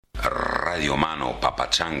Radio Mano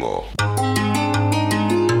Papachango.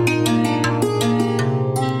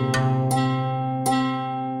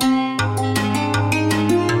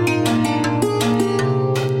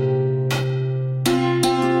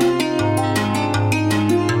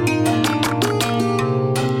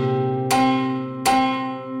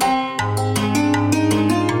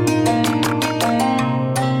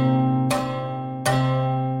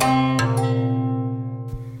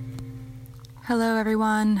 Hello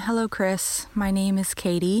everyone. Hello Chris. My name is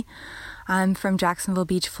Katie. I'm from Jacksonville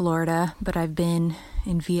Beach, Florida, but I've been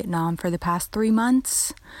in Vietnam for the past 3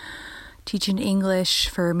 months, teaching English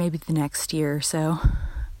for maybe the next year or so.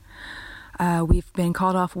 We've been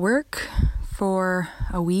called off work for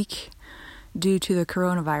a week due to the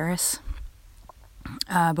coronavirus.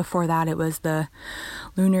 Before that, it was the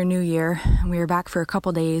Lunar New Year, and we were back for a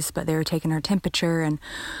couple days, but they were taking our temperature, and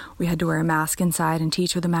we had to wear a mask inside and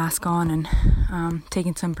teach with a mask on and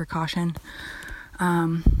taking some precaution.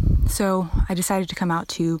 So I decided to come out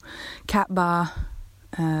to Cat Ba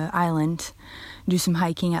Island, do some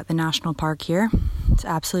hiking at the national park here. It's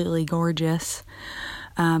absolutely gorgeous,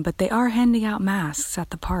 but they are handing out masks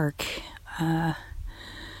at the park.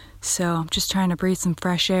 So I'm just trying to breathe some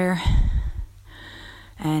fresh air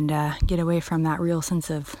and get away from that real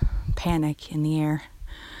sense of panic in the air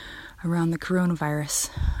around the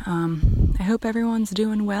coronavirus. I hope everyone's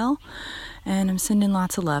doing well, and I'm sending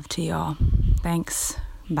lots of love to y'all. Thanks.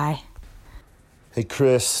 Bye. Hey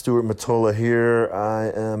Chris, Stuart Matola here.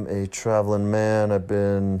 I am a traveling man.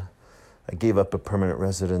 I gave up a permanent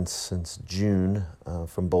residence since June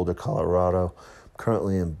from Boulder, Colorado. I'm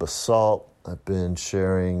currently in Basalt. I've been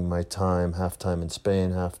sharing my time, half time in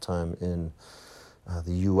Spain, half time in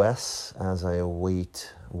the U.S. as I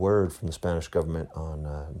await word from the Spanish government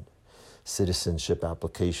on citizenship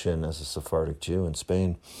application as a Sephardic Jew in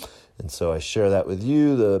Spain. And so I share that with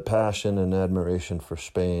you, the passion and admiration for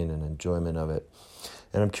Spain and enjoyment of it.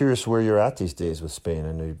 And I'm curious where you're at these days with Spain.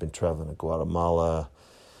 I know you've been traveling to Guatemala,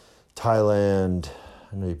 Thailand.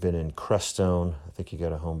 I know you've been in Crestone. I think you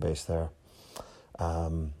got a home base there.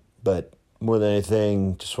 But more than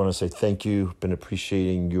anything, just want to say thank you. Been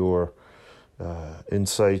appreciating your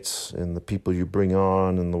insights and the people you bring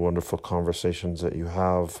on and the wonderful conversations that you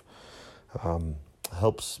have.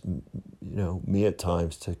 Helps me at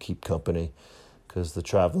times to keep company, because the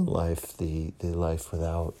traveling life, the life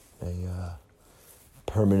without a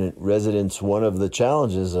permanent residence, one of the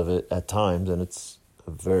challenges of it at times, and it's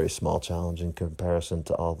a very small challenge in comparison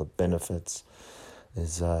to all the benefits,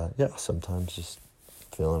 is sometimes just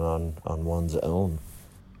feeling on one's own.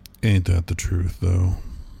 Ain't that the truth though?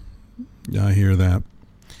 Yeah, I hear that.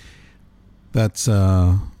 That's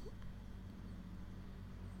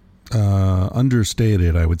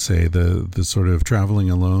understated, I would say. The sort of traveling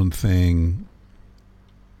alone thing,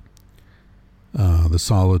 the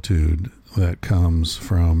solitude that comes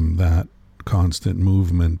from that constant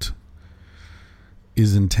movement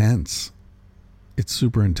is intense. It's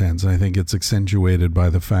super intense. I think it's accentuated by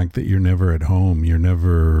the fact that you're never at home. You're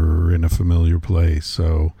never in a familiar place.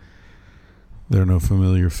 So there are no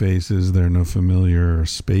familiar faces, there are no familiar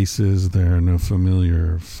spaces, there are no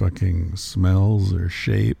familiar fucking smells or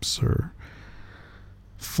shapes or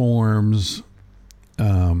forms.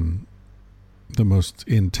 The most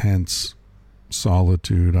intense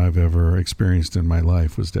solitude I've ever experienced in my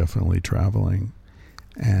life was definitely traveling.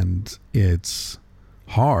 And it's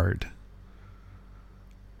hard,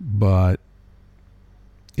 but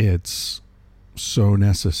it's so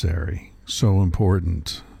necessary, so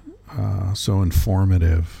important. So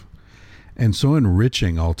informative and so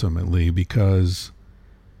enriching ultimately, because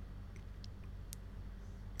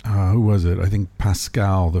who was it? I think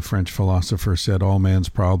Pascal, the French philosopher, said all man's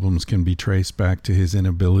problems can be traced back to his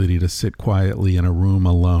inability to sit quietly in a room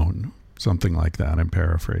alone. Something like that. I'm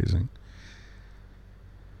paraphrasing.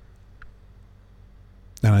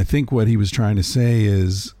 And I think what he was trying to say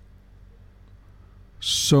is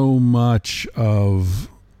so much of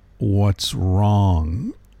what's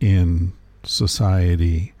wrong in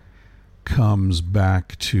society comes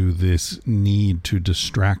back to this need to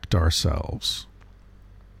distract ourselves.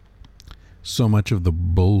 So much of the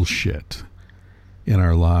bullshit in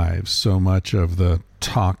our lives, so much of the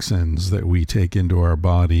toxins that we take into our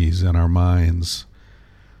bodies and our minds,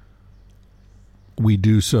 we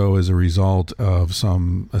do so as a result of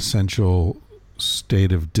some essential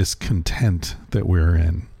state of discontent that we're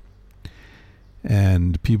in.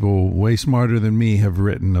 And people way smarter than me have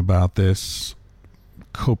written about this,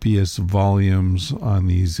 copious volumes on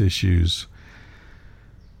these issues.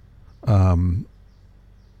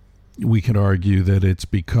 we could argue that it's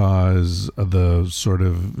because the sort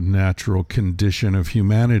of natural condition of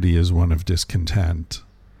humanity is one of discontent.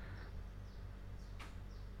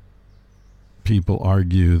 People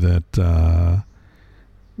argue that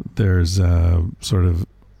there's a sort of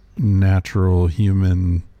natural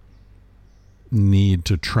human need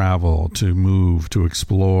to travel, to move, to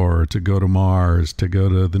explore, to go to Mars, to go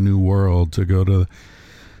to the New World, to go to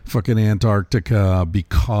fucking Antarctica,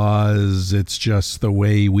 because it's just the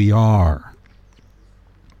way we are.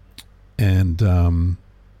 And I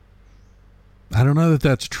don't know that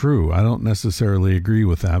that's true. I don't necessarily agree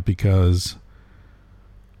with that, because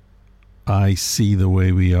I see the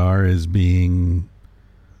way we are as being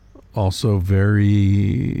also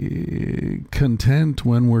very content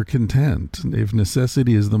when we're content. If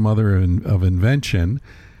necessity is the mother of invention,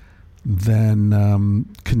 then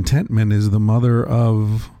contentment is the mother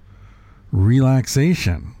of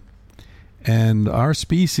relaxation. And our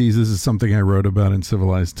species, this is something I wrote about in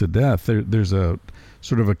Civilized to Death, there's a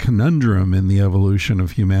sort of a conundrum in the evolution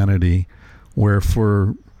of humanity where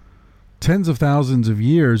for tens of thousands of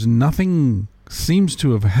years, nothing seems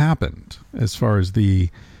to have happened as far as the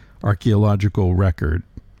archaeological record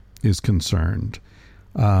is concerned.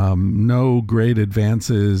 No great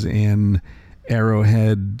advances in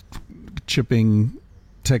arrowhead chipping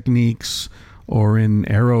techniques, or in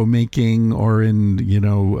arrow making, or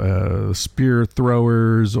in, spear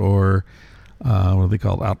throwers, or what are they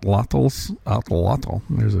called? Atlatls? Atlatl.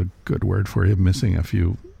 There's a good word for you. I'm missing a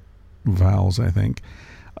few vowels, I think.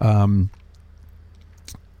 And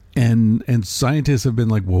scientists have been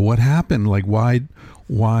like, well, what happened? Like, why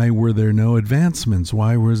were there no advancements?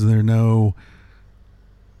 Why is there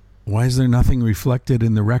nothing reflected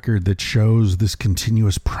in the record that shows this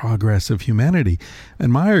continuous progress of humanity?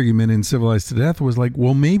 And my argument in Civilized to Death was like,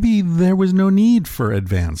 well, maybe there was no need for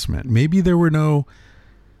advancement. Maybe there were no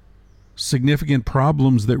significant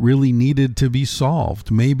problems that really needed to be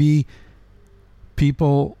solved. Maybe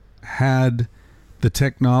people had the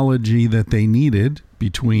technology that they needed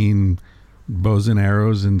between bows and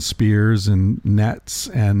arrows and spears and nets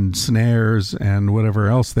and snares and whatever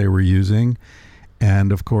else they were using.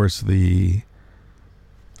 And of course, the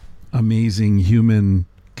amazing human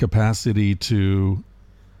capacity to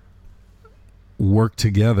work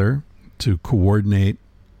together, to coordinate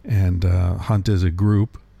and hunt as a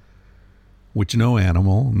group, which no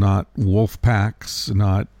animal, not wolf packs,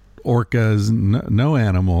 not orcas, no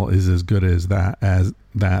animal is as good as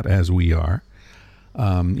as we are,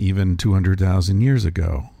 even 200,000 years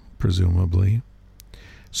ago, presumably.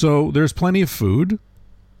 So there's plenty of food.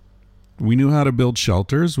 We knew how to build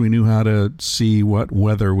shelters. We knew how to see what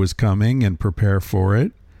weather was coming and prepare for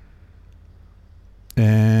it.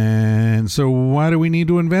 And so why do we need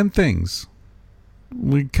to invent things?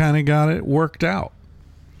 We kind of got it worked out.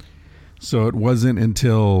 So it wasn't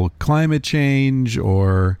until climate change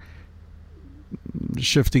or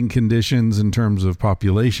shifting conditions in terms of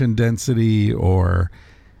population density or,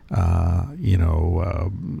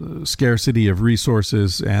 scarcity of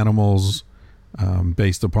resources, animals,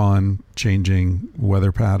 based upon changing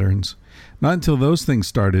weather patterns. Not until those things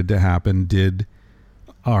started to happen did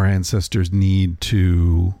our ancestors need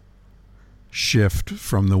to shift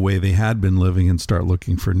from the way they had been living and start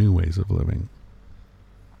looking for new ways of living.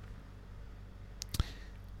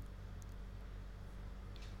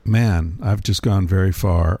 Man, I've just gone very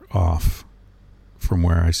far off from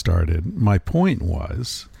where I started. My point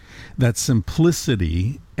was that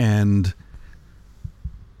simplicity and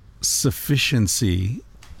sufficiency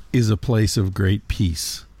is a place of great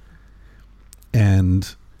peace.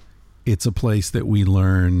 And it's a place that we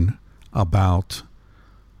learn about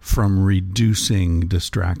from reducing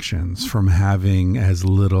distractions, from having as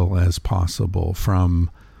little as possible,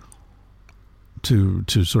 to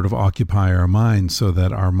sort of occupy our minds so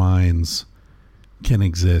that our minds can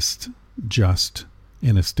exist just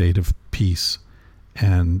in a state of peace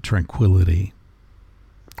and tranquility,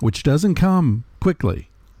 which doesn't come quickly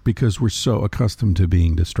because we're so accustomed to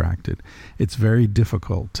being distracted. It's very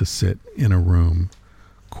difficult to sit in a room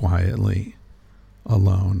quietly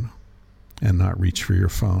alone and not reach for your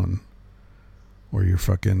phone or your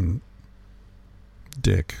fucking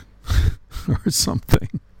dick or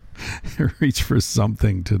something. Reach for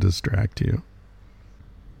something to distract you.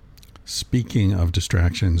 Speaking of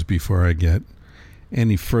distractions, before I get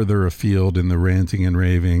any further afield in the ranting and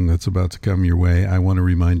raving that's about to come your way, I want to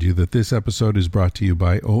remind you that this episode is brought to you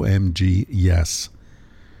by OMG Yes.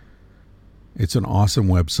 It's an awesome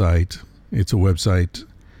website. It's a website,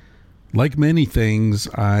 like many things,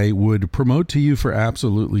 I would promote to you for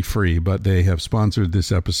absolutely free, but they have sponsored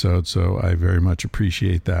this episode, so I very much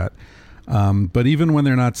appreciate that. But even when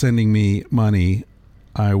they're not sending me money,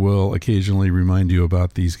 I will occasionally remind you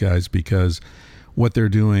about these guys, because what they're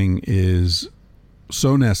doing is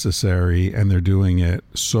so necessary, and they're doing it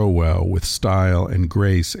so well with style and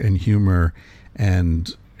grace and humor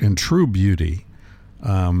and true beauty.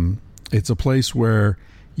 It's a place where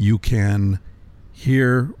you can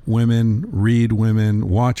hear women, read women,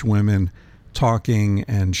 watch women talking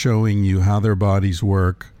and showing you how their bodies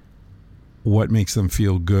work, what makes them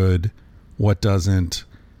feel good, what doesn't.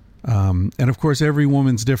 And of course, every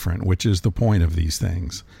woman's different, which is the point of these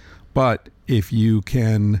things. But if you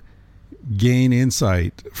can gain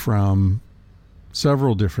insight from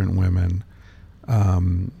several different women,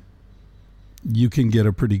 you can get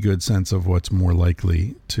a pretty good sense of what's more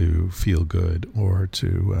likely to feel good or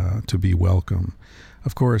to be welcome.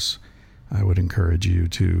 Of course, I would encourage you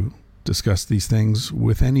to discuss these things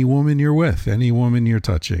with any woman you're with, any woman you're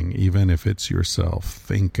touching, even if it's yourself.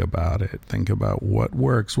 Think about it. Think about what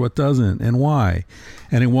works, what doesn't, and why.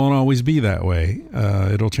 And it won't always be that way.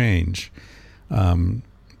 It'll change.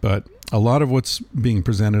 But a lot of what's being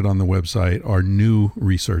presented on the website are new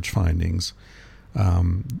research findings.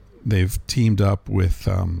 They've teamed up with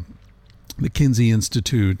the Kinsey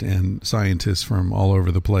Institute and scientists from all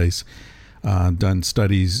over the place, done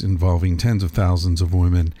studies involving tens of thousands of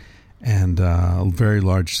women, and very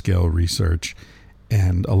large-scale research.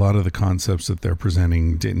 And a lot of the concepts that they're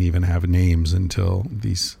presenting didn't even have names until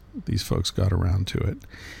these folks got around to it.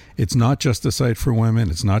 It's not just a site for women.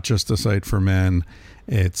 It's not just a site for men.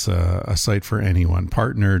 It's a site for anyone.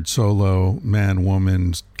 Partnered, solo, man,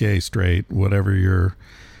 woman, gay, straight, whatever your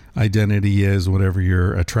identity is, whatever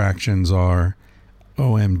your attractions are.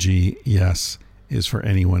 OMG, yes, is for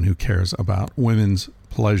anyone who cares about women's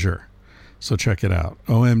pleasure. So check it out.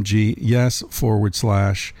 OMG, yes,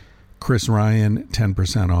 / Chris Ryan,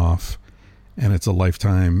 10% off. And it's a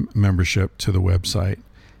lifetime membership to the website.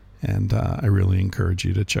 And I really encourage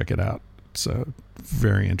you to check it out. It's a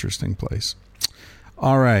very interesting place.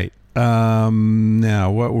 All right. Now,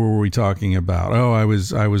 what were we talking about? Oh, I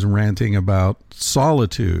was ranting about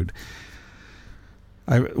solitude.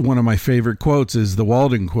 One of my favorite quotes is the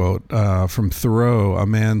Walden quote from Thoreau: "A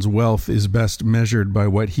man's wealth is best measured by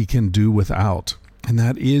what he can do without." And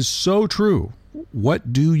that is so true.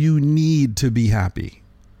 What do you need to be happy?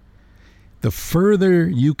 The further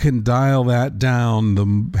you can dial that down,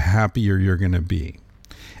 the happier you're going to be.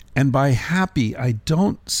 And by happy, I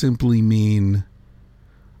don't mean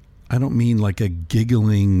like a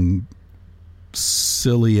giggling,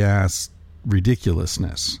 silly ass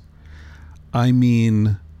ridiculousness. I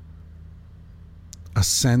mean a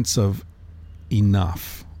sense of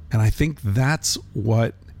enough. And I think that's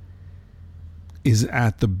what is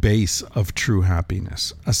at the base of true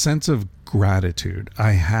happiness. A sense of gratitude.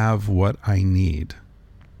 I have what I need.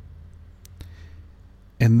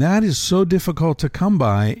 And that is so difficult to come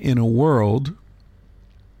by in a world,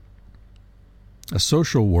 a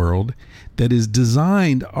social world, that is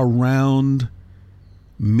designed around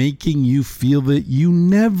making you feel that you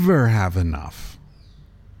never have enough.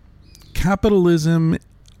 Capitalism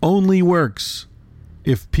only works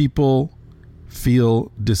if people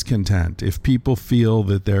feel discontent, if people feel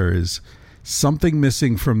that there is something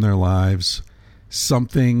missing from their lives,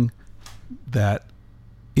 something that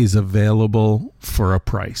is available for a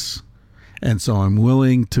price. And so I'm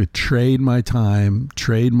willing to trade my time,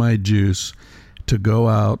 trade my juice to go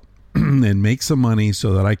out and make some money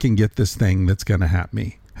so that I can get this thing that's going to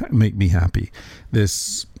make me happy.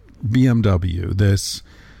 This BMW, this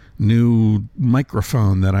new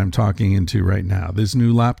microphone that I'm talking into right now, this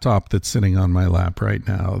new laptop that's sitting on my lap right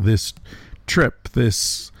now, this trip,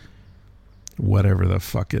 this whatever the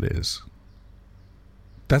fuck it is.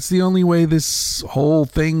 That's the only way this whole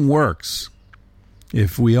thing works.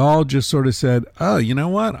 If we all just sort of said, oh, you know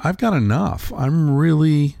what? I've got enough. I'm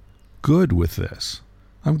really good with this.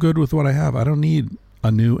 I'm good with what I have. I don't need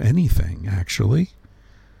a new anything, actually.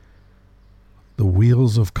 The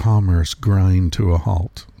wheels of commerce grind to a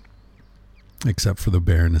halt, except for the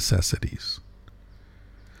bare necessities.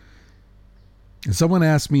 And someone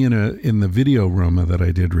asked me in the video room that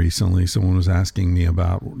I did recently, someone was asking me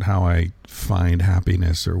about how I find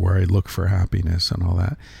happiness or where I look for happiness and all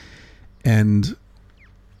that. And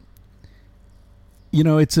you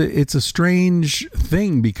know, it's a strange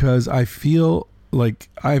thing because I feel like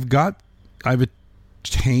I've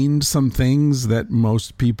attained some things that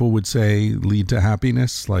most people would say lead to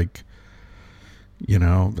happiness. Like, you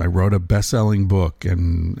know, I wrote a best-selling book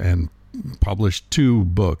and published 2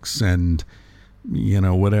 books and, you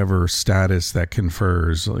know, whatever status that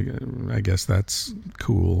confers. Like, I guess that's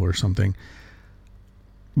cool or something.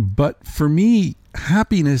 But for me,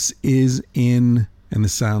 happiness is in, and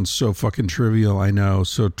this sounds so fucking trivial, I know,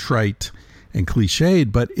 so trite and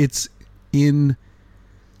cliched, but it's in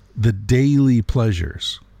the daily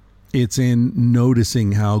pleasures. It's in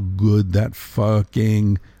noticing how good that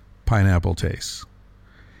fucking pineapple tastes.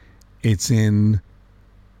 It's in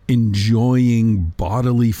enjoying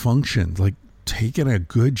bodily functions, like taking a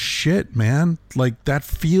good shit, man. Like, that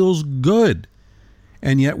feels good.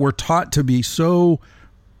 And yet we're taught to be so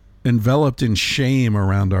enveloped in shame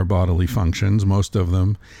around our bodily functions, most of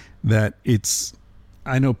them, that it's,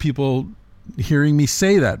 I know people hearing me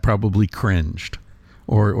say that probably cringed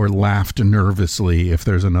or laughed nervously if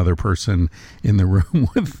there's another person in the room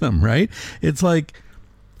with them, right? It's like,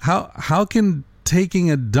 how can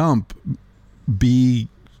taking a dump be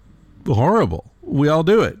horrible? We all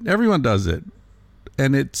do it. Everyone does it.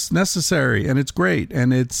 And it's necessary and it's great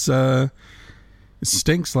and it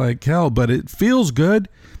stinks like hell, but it feels good.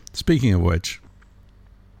 Speaking of which,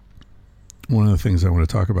 one of the things I want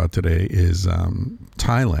to talk about today is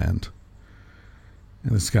Thailand.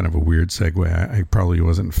 And this is kind of a weird segue. I probably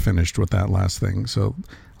wasn't finished with that last thing, so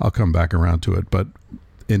I'll come back around to it. But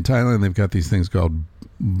in Thailand, they've got these things called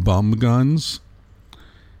bum guns.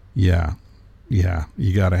 Yeah, you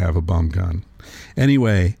got to have a bum gun.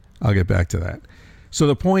 Anyway, I'll get back to that. So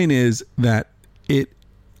the point is that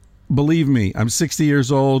believe me, I'm 60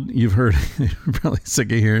 years old. You've heard, you're probably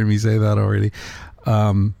sick of hearing me say that already.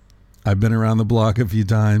 I've been around the block a few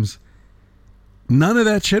times. None of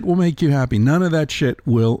that shit will make you happy. None of that shit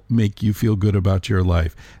will make you feel good about your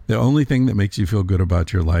life. The only thing that makes you feel good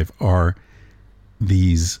about your life are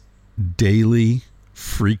these daily,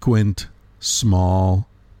 frequent, small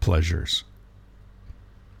pleasures.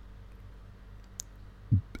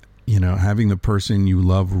 You know, having the person you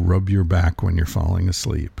love rub your back when you're falling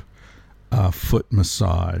asleep. Foot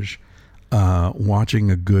massage.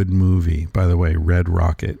 Watching a good movie. By the way, Red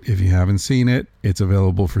Rocket. If you haven't seen it, it's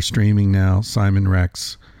available for streaming now. Simon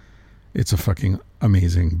Rex. It's a fucking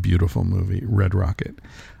amazing, beautiful movie. Red Rocket.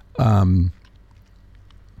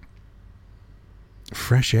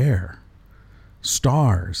 Fresh air.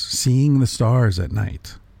 Stars. Seeing the stars at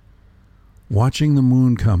night. Watching the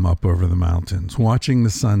moon come up over the mountains. Watching the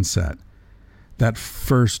sunset. That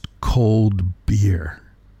first cold beer.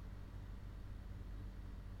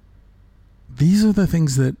 These are the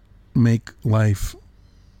things that make life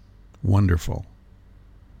wonderful.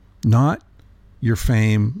 Not your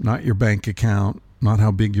fame, not your bank account, not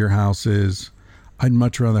how big your house is. I'd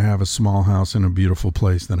much rather have a small house in a beautiful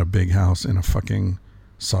place than a big house in a fucking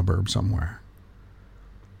suburb somewhere.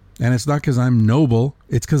 And it's not because I'm noble.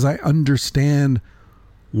 It's because I understand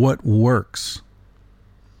what works.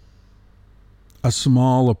 A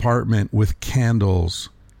small apartment with candles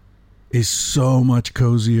is so much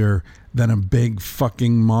cozier than a big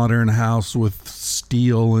fucking modern house with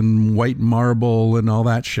steel and white marble and all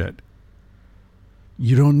that shit.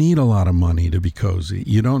 You don't need a lot of money to be cozy.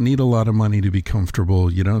 You don't need a lot of money to be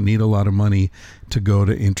comfortable. You don't need a lot of money to go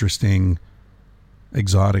to interesting,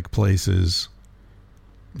 exotic places.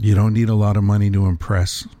 You don't need a lot of money to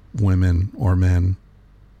impress women or men.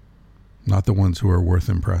 Not the ones who are worth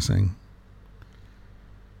impressing.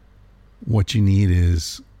 What you need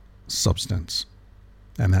is substance.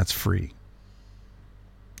 And that's free.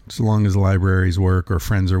 So long as libraries work or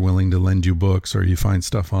friends are willing to lend you books or you find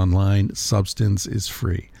stuff online, substance is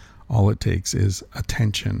free. All it takes is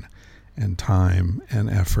attention and time and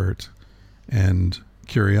effort and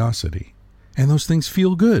curiosity. And those things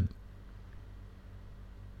feel good.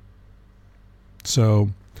 So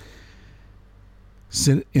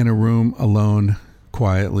sit in a room alone,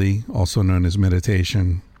 quietly, also known as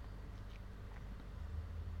meditation.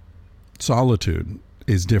 Solitude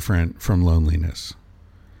is different from loneliness.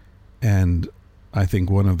 And I think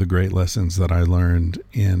one of the great lessons that I learned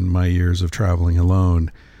in my years of traveling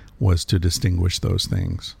alone was to distinguish those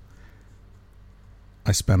things.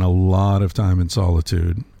 I spent a lot of time in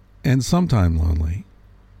solitude and sometimes lonely,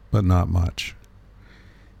 but not much.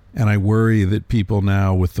 And I worry that people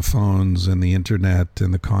now with the phones and the internet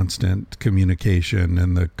and the constant communication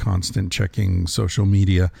and the constant checking social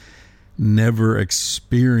media never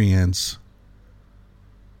experience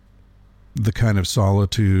the kind of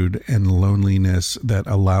solitude and loneliness that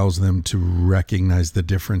allows them to recognize the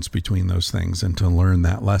difference between those things and to learn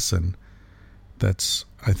that lesson. That's,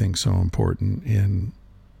 I think, so important in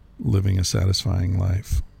living a satisfying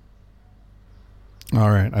life.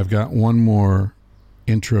 All right, I've got one more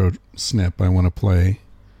intro snip I want to play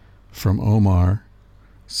from Omar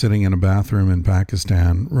sitting in a bathroom in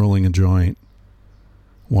Pakistan rolling a joint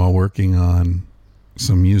while working on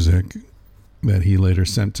some music that he later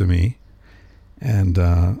sent to me. And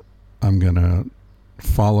I'm going to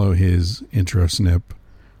follow his intro snip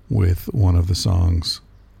with one of the songs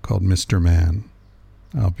called Mr. Man.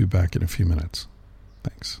 I'll be back in a few minutes.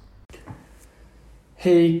 Thanks.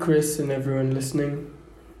 Hey Chris and everyone listening.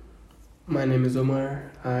 My name is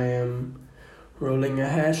Omar. I am rolling a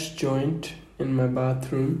hash joint in my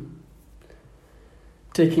bathroom,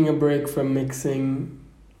 taking a break from mixing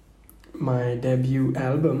my debut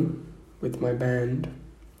album with my band,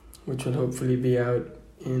 which will hopefully be out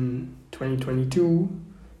in 2022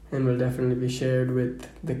 and will definitely be shared with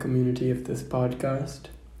the community of this podcast.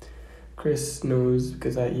 Chris knows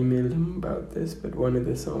because I emailed him about this, but one of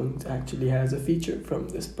the songs actually has a feature from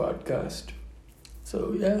this podcast.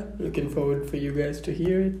 So yeah, looking forward for you guys to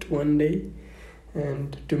hear it one day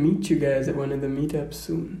and to meet you guys at one of the meetups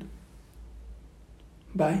soon.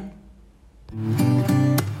 Bye. I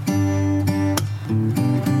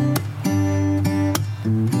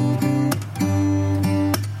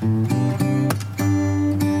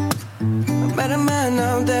met a man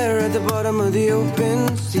out there at the bottom of the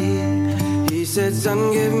open sea. He said,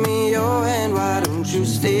 son, give me your hand, why don't you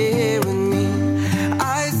stay here with me?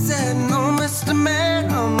 I said, no, Mr.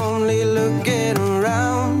 Man, I'm only looking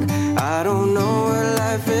around. I don't know what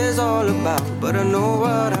life is all about, but I know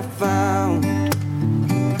what I found.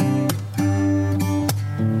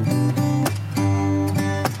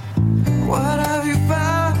 What have you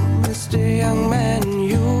found, Mr. Young Man,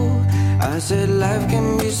 you? I said, life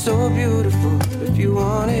can be so beautiful if you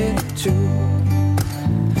want it to.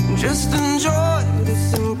 Just enjoy the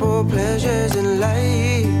simple pleasures in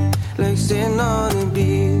life, like sitting on the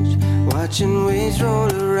beach, watching waves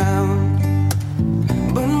roll around.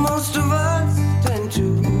 But most of us tend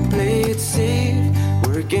to play it safe,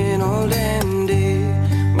 working all damn day,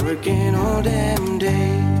 working all damn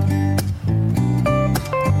day.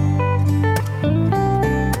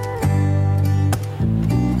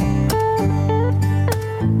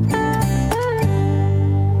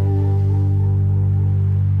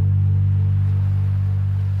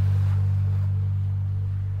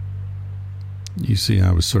 You see,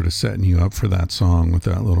 I was sort of setting you up for that song with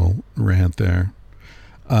that little rant there.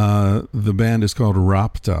 The band is called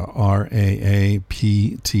Raapta, Raapta.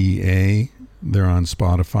 They're on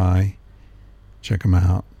Spotify. Check them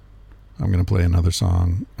out. I'm going to play another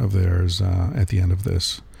song of theirs at the end of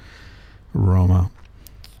this. Roma.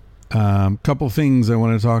 Couple things I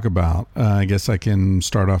want to talk about. I guess I can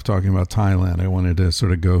start off talking about Thailand. I wanted to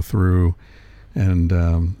sort of go through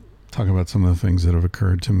and talk about some of the things that have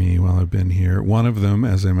occurred to me while I've been here. One of them,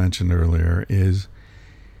 as I mentioned earlier, is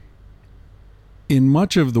in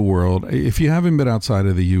much of the world, if you haven't been outside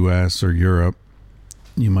of the US or Europe,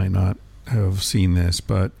 you might not have seen this,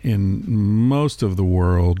 but in most of the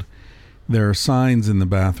world, there are signs in the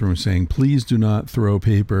bathroom saying, please do not throw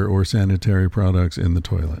paper or sanitary products in the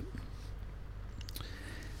toilet.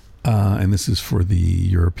 And this is for the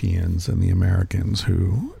Europeans and the Americans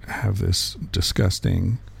who have this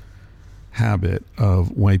disgusting habit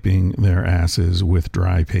of wiping their asses with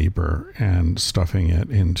dry paper and stuffing it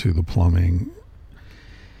into the plumbing.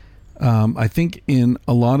 I think in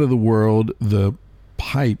a lot of the world, the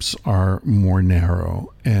pipes are more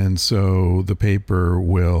narrow, and so the paper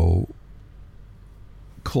will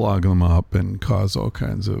clog them up and cause all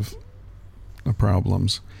kinds of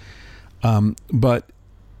problems. But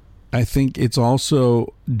I think it's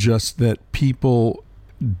also just that people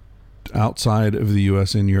outside of the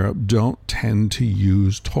US and Europe don't tend to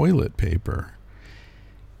use toilet paper.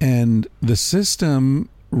 And the system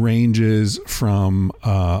ranges from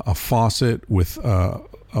a faucet with a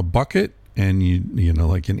bucket, and you know,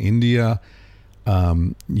 like in India,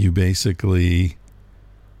 you basically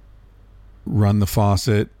run the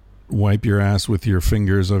faucet, wipe your ass with your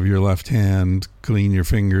fingers of your left hand, clean your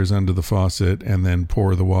fingers under the faucet, and then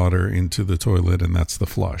pour the water into the toilet, and that's the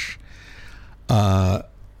flush.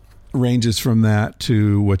 Ranges from that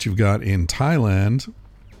to what you've got in Thailand,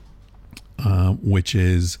 which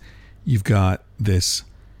is you've got this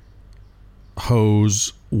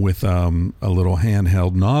hose with a little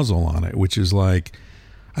handheld nozzle on it, which is like,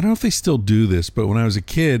 I don't know if they still do this, but when I was a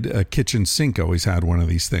kid, a kitchen sink always had one of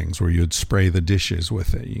these things where you'd spray the dishes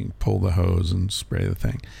with it. You pull the hose and spray the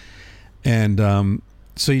thing. And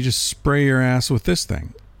so you just spray your ass with this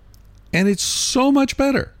thing. And it's so much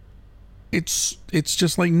better. It's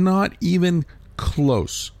just like not even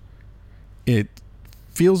close. It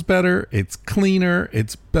feels better. It's cleaner.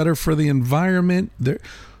 It's better for the environment.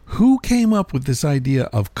 Who came up with this idea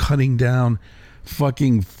of cutting down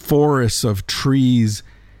fucking forests of trees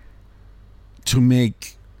to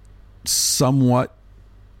make somewhat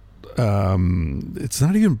it's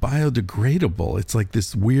not even biodegradable. It's like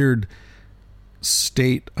this weird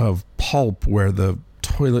state of pulp where the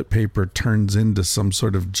toilet paper turns into some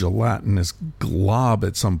sort of gelatinous glob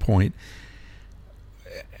at some point.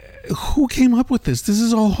 Who came up with this? This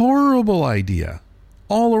is a horrible idea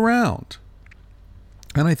all around.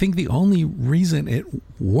 And I think the only reason it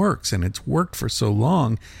works, and it's worked for so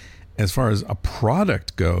long as far as a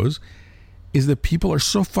product goes, is that people are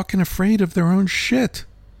so fucking afraid of their own shit.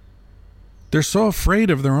 They're so afraid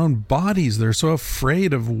of their own bodies. They're so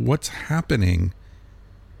afraid of what's happening,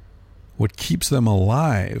 what keeps them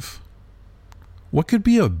alive. What could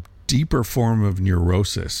be a deeper form of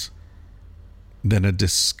neurosis than a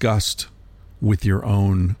disgust with your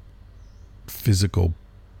own physical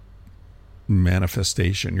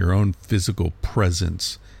manifestation? Your own physical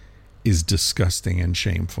presence is disgusting and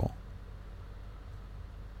shameful.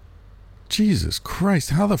 Jesus Christ,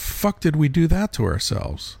 how the fuck did we do that to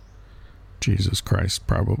ourselves? Jesus Christ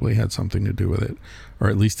probably had something to do with it, or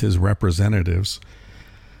at least his representatives.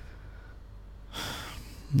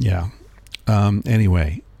 Yeah.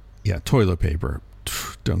 Anyway, yeah, toilet paper.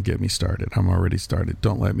 Don't get me started. I'm already started.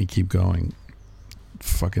 Don't let me keep going.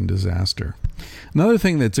 Fucking disaster. Another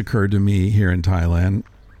thing that's occurred to me here in Thailand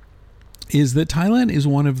is that Thailand is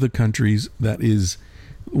one of the countries that is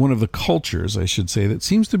one of the cultures, I should say, that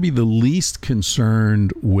seems to be the least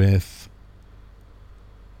concerned with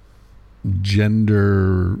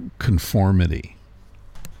gender conformity.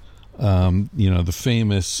 The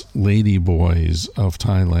famous lady boys of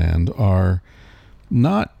Thailand are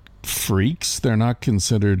not freaks. They're not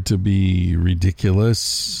considered to be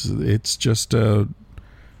ridiculous. It's just a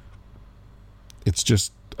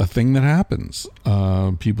thing that happens.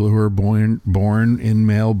 People who are born in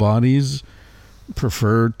male bodies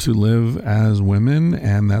prefer to live as women,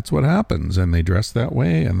 and that's what happens. And they dress that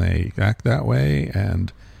way, and they act that way,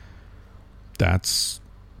 and that's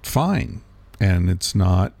fine. And it's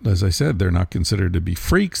not, as I said, they're not considered to be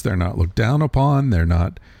freaks. They're not looked down upon. They're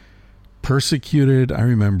not persecuted. I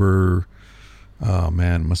remember, oh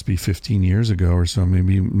man, it must be 15 years ago or so,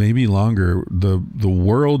 maybe longer. The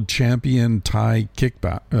world champion Thai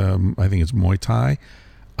kickback, I think it's Muay Thai.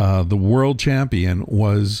 The world champion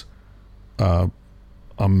was a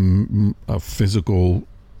physical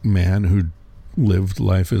man who lived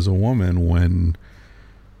life as a woman when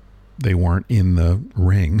they weren't in the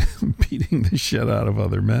ring beating the shit out of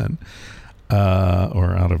other men,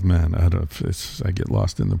 or out of men. I get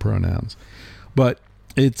lost in the pronouns, but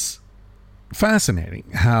it's fascinating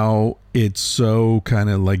how it's so kind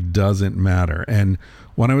of like doesn't matter. And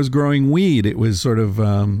when I was growing weed, it was sort of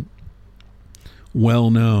well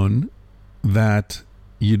known that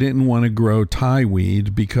you didn't want to grow Thai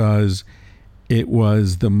weed because it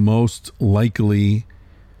was the most likely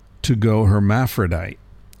to go hermaphrodite,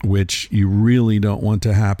 which you really don't want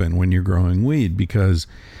to happen when you're growing weed, because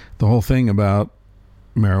the whole thing about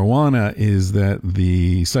marijuana is that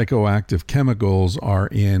the psychoactive chemicals are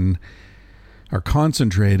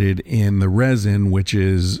concentrated in the resin, which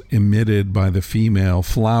is emitted by the female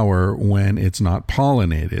flower when it's not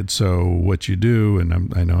pollinated. So what you do,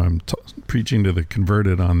 and I know I'm preaching to the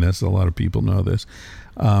converted on this, a lot of people know this,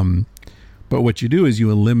 but what you do is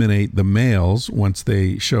you eliminate the males once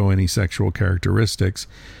they show any sexual characteristics,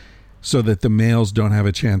 so that the males don't have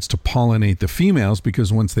a chance to pollinate the females,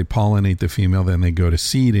 because once they pollinate the female, then they go to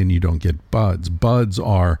seed and you don't get buds. Buds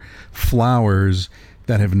are flowers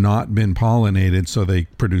that have not been pollinated, so they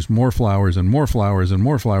produce more flowers and more flowers and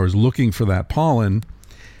more flowers looking for that pollen,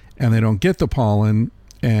 and they don't get the pollen,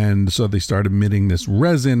 and so they start emitting this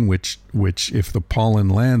resin, which if the pollen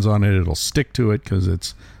lands on it, it'll stick to it because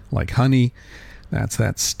it's like honey. That's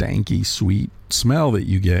that stanky, sweet smell that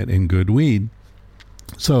you get in good weed.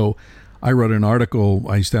 So I wrote an article.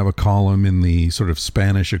 I used to have a column in the sort of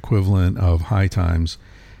Spanish equivalent of High Times.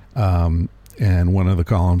 And one of the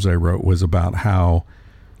columns I wrote was about how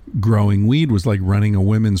growing weed was like running a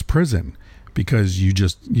women's prison, because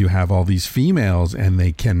you have all these females and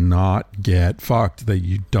they cannot get fucked. That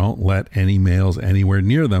you don't let any males anywhere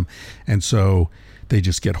near them. And so they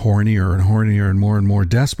just get hornier and hornier and more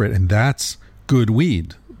desperate. And that's good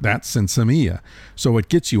weed. That's sinsemilla. So what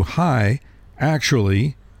gets you high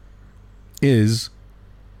actually is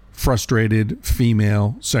frustrated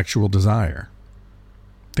female sexual desire.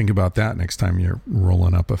 Think about that next time you're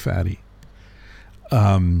rolling up a fatty.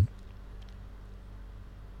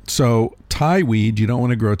 So Thai weed, you don't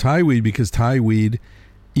want to grow Thai weed, because Thai weed,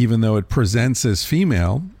 even though it presents as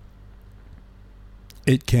female,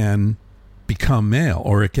 it can become male,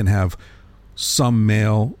 or it can have some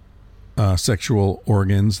male sexual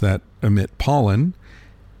organs that emit pollen,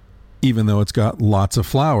 even though it's got lots of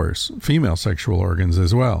flowers, female sexual organs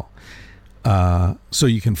as well. So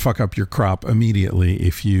you can fuck up your crop immediately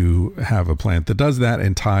if you have a plant that does that.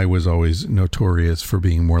 And Thai was always notorious for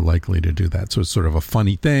being more likely to do that. So it's sort of a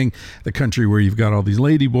funny thing. The country where you've got all these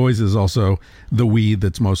ladyboys is also the weed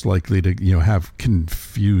that's most likely to, have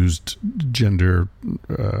confused gender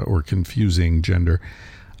or confusing gender.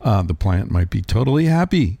 The plant might be totally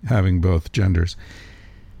happy having both genders.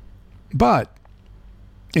 But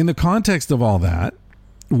in the context of all that,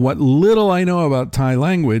 what little I know about Thai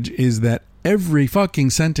language is that every fucking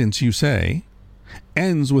sentence you say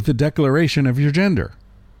ends with a declaration of your gender.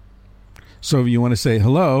 So if you want to say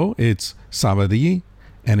hello, it's sabadi.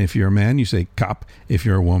 And if you're a man, you say kap. If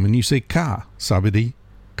you're a woman, you say ka. Sabadi,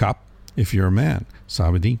 kap. If you're a man,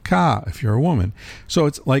 sabadi, ka. If you're a woman. So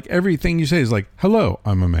it's like everything you say is like, hello,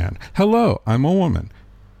 I'm a man. Hello, I'm a woman.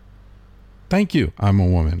 Thank you, I'm a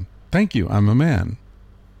woman. Thank you, I'm a man.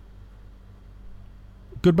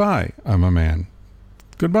 Goodbye, I'm a man.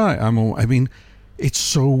 Goodbye, I mean, it's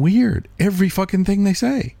so weird. Every fucking thing they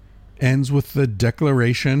say ends with the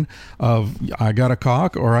declaration of I got a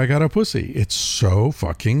cock or I got a pussy. It's so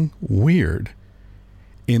fucking weird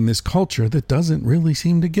in this culture that doesn't really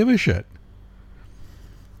seem to give a shit.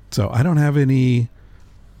 So I don't have any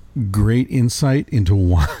great insight into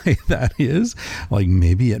why that is. Like,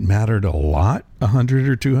 maybe it mattered a lot 100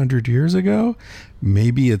 or 200 years ago.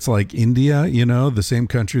 Maybe it's like India, the same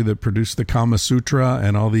country that produced the Kama Sutra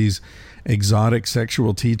and all these exotic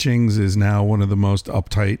sexual teachings is now one of the most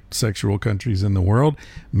uptight sexual countries in the world.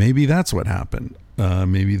 Maybe that's what happened.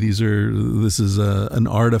 Maybe this is an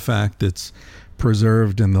artifact that's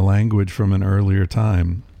preserved in the language from an earlier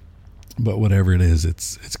time. But whatever it is,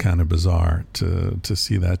 it's kind of bizarre to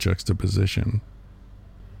see that juxtaposition.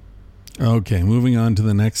 Okay, moving on to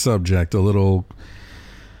the next subject, a little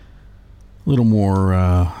more,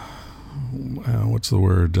 what's the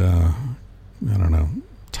word? I don't know,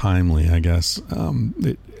 timely, I guess.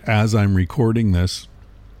 As I'm recording this,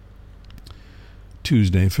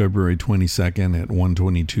 Tuesday, February 22nd at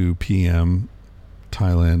 1:22 p.m.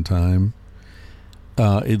 Thailand time,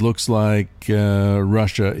 it looks like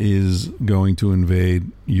Russia is going to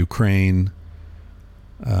invade Ukraine,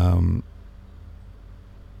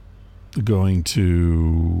 going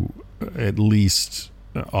to at least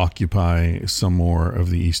occupy some more of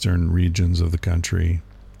the eastern regions of the country.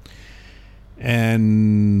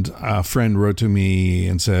 And a friend wrote to me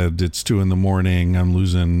and said, it's 2 a.m. I'm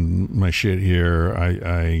losing my shit here.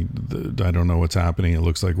 I don't know what's happening. It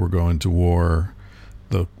looks like we're going to war.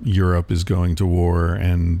 Europe is going to war,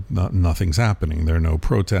 and nothing's happening. There are no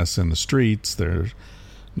protests in the streets.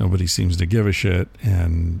 Nobody seems to give a shit,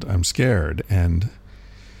 and I'm scared. And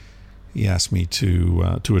he asked me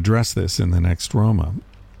to address this in the next Roma.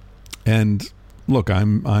 And look,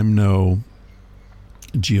 I'm no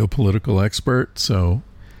geopolitical expert, so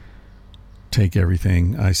take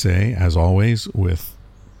everything I say, as always, with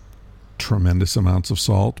tremendous amounts of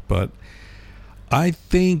salt. But I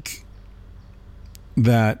think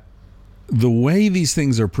that the way these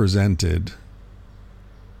things are presented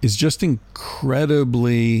is just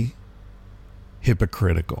incredibly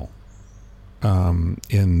hypocritical from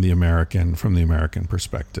the American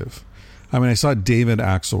perspective. I mean, I saw David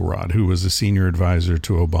Axelrod, who was a senior advisor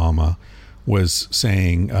to Obama, was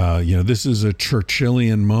saying, this is a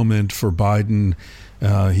Churchillian moment for Biden.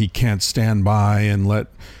 He can't stand by and let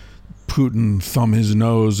Putin thumb his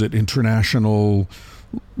nose at international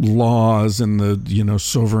laws and the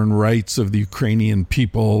sovereign rights of the Ukrainian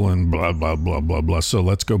people and blah blah blah blah blah. So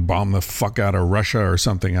let's go bomb the fuck out of Russia or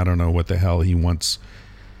something. I don't know what the hell he wants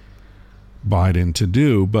Biden to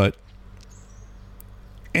do, but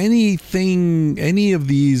any of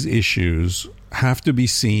these issues have to be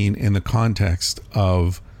seen in the context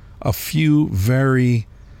of a few very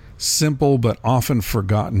simple but often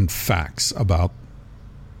forgotten facts about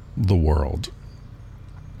the world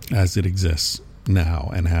as it exists now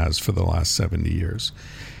and has for the last 70 years.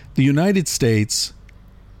 The United States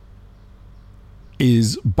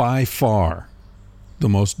is by far the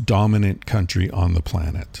most dominant country on the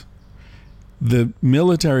planet. The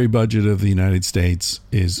military budget of the United States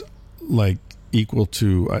is like equal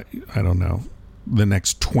to, I don't know, the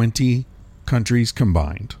next 20 countries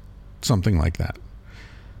combined. Something like that.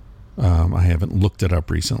 I haven't looked it up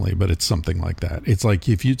recently, but it's something like that. It's like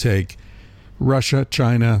if you take Russia,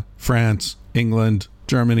 China, France, England,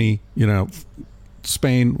 Germany,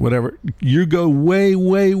 Spain, whatever, you go way,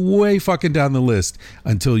 way, way fucking down the list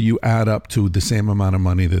until you add up to the same amount of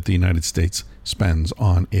money that the United States spends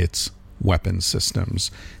on its weapons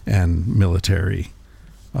systems and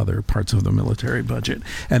other parts of the military budget.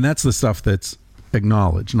 And that's the stuff that's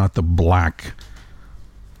acknowledged, not the black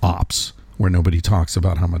ops where nobody talks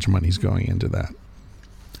about how much money's going into that,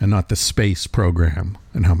 and not the space program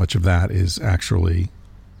and how much of that is actually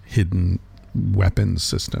hidden weapons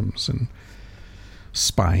systems and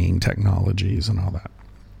spying technologies and all that.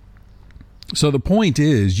 So the point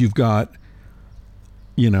is, you've got,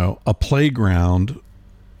 a playground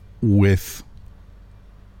with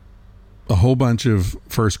a whole bunch of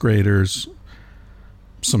first graders,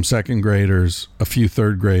 some second graders, a few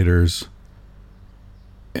third graders,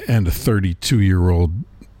 and a 32-year-old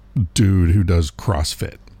dude who does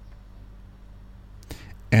CrossFit.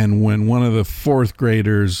 And when one of the fourth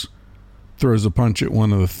graders throws a punch at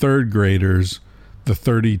one of the third graders, the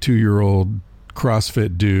 32-year-old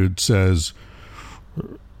CrossFit dude says,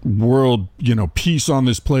 world, peace on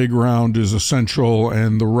this playground is essential,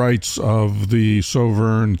 and the rights of the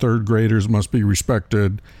sovereign third graders must be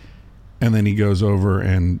respected. And then he goes over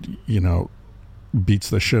and, beats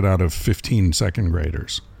the shit out of 15 second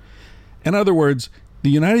graders. In other words, the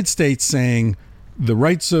United States saying the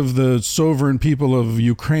rights of the sovereign people of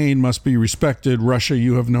Ukraine must be respected. Russia,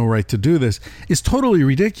 you have no right to do this, is totally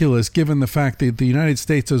ridiculous given the fact that the United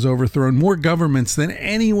States has overthrown more governments than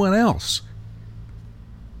anyone else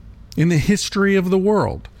in the history of the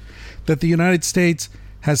world. That the United States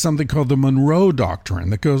has something called the Monroe Doctrine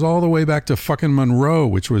that goes all the way back to fucking Monroe,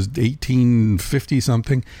 which was 1850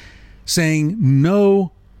 something, saying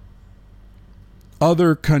no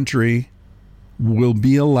other country will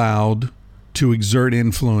be allowed to exert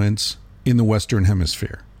influence in the Western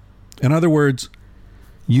Hemisphere. In other words,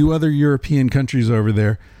 you other European countries over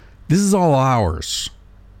there, this is all ours.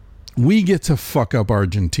 We get to fuck up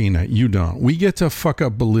Argentina. You don't. We get to fuck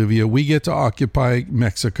up Bolivia. We get to occupy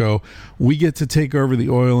Mexico. We get to take over the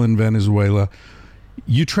oil in Venezuela.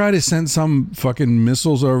 You try to send some fucking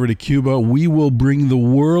missiles over to Cuba, we will bring the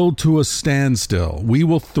world to a standstill. We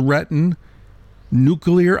will threaten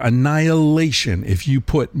nuclear annihilation if you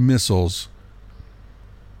put missiles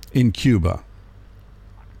in Cuba.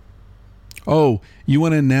 Oh, you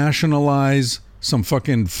want to nationalize some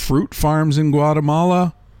fucking fruit farms in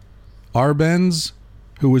Guatemala? Arbenz,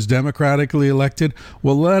 who was democratically elected?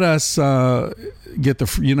 Well, let us get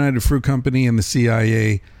the United Fruit Company and the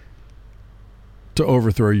CIA to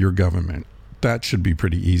overthrow your government. That should be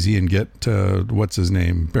pretty easy, and get what's his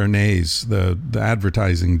name, Bernays, the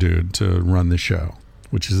advertising dude, to run the show,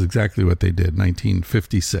 which is exactly what they did,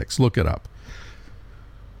 1956. Look it up.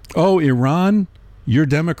 Oh, Iran, your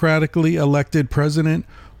democratically elected president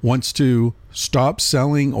wants to stop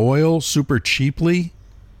selling oil super cheaply.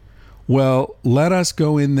 Well, let us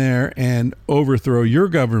go in there and overthrow your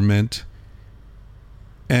government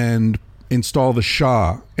and install the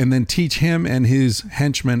Shah, and then teach him and his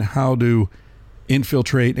henchmen how to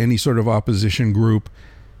infiltrate any sort of opposition group,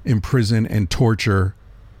 imprison and torture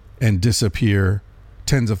and disappear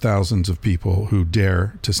tens of thousands of people who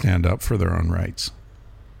dare to stand up for their own rights.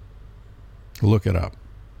 Look it up.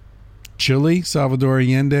 Chile, Salvador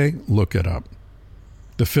Allende, look it up.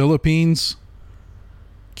 The Philippines,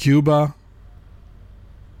 Cuba,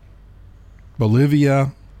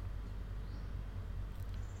 Bolivia.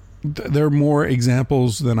 There are more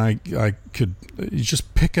examples than I could. You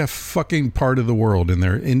just pick a fucking part of the world in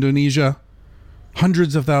there. Indonesia,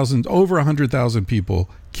 hundreds of thousands, over 100,000 people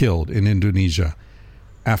killed in Indonesia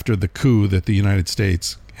after the coup that the United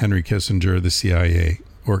States, Henry Kissinger, the CIA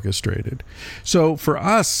orchestrated. So for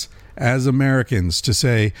us as Americans to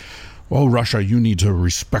say, well, Russia, you need to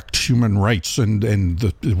respect human rights and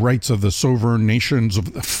the rights of the sovereign nations of...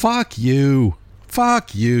 Fuck you.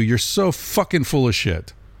 Fuck you. You're so fucking full of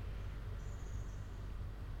shit.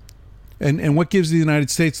 And what gives the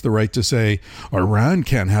United States the right to say, Iran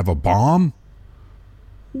can't have a bomb?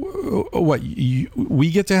 What,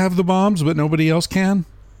 we get to have the bombs, but nobody else can?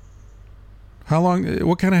 How long?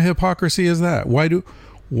 What kind of hypocrisy is that?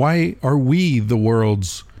 Why are we the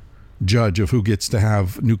world's judge of who gets to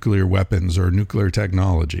have nuclear weapons or nuclear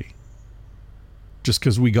technology? Just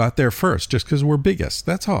because we got there first, just because we're biggest.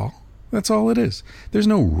 That's all. That's all it is. There's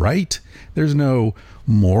no right. There's no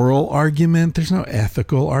moral argument. There's no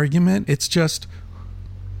ethical argument. It's just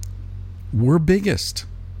we're biggest.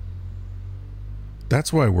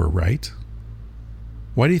 That's why we're right.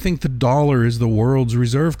 Why do you think the dollar is the world's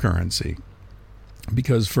reserve currency?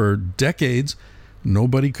 Because for decades,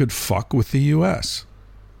 nobody could fuck with the U.S.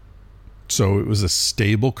 So it was a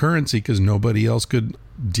stable currency because nobody else could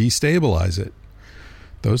destabilize it.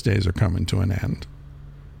 Those days are coming to an end.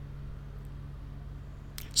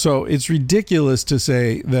 So it's ridiculous to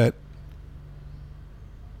say that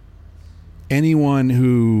anyone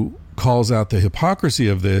who calls out the hypocrisy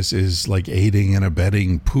of this is like aiding and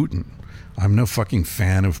abetting Putin. I'm no fucking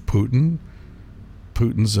fan of Putin.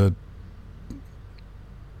 Putin's a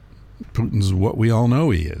Putin's what we all know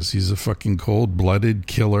he is. He's a fucking cold-blooded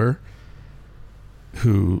killer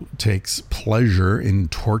who takes pleasure in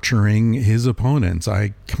torturing his opponents.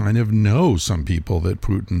 I kind of know some people that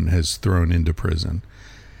Putin has thrown into prison.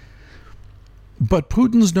 But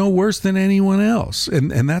Putin's no worse than anyone else.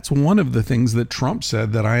 And that's one of the things that Trump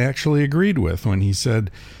said that I actually agreed with when he said,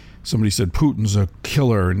 somebody said, Putin's a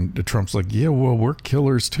killer. And Trump's like, yeah, well, we're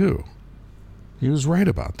killers too. He was right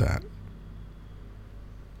about that.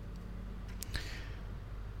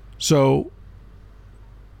 So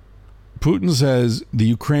Putin says the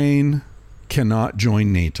Ukraine cannot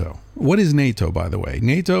join NATO. What is NATO, by the way?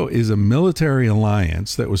 NATO is a military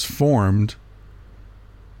alliance that was formed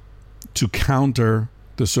to counter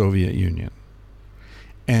the Soviet Union.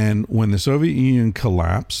 And when the Soviet Union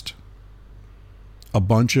collapsed, a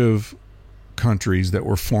bunch of countries that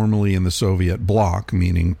were formerly in the Soviet bloc,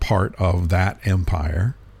 meaning part of that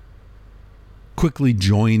empire, quickly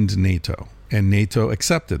joined NATO, and NATO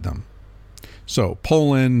accepted them. So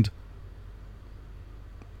Poland,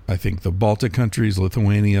 I think the Baltic countries,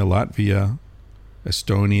 Lithuania, Latvia,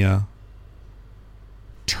 Estonia,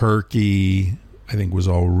 Turkey, I think was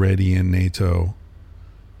already in NATO,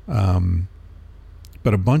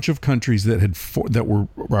 but a bunch of countries that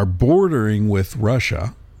are bordering with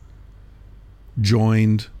Russia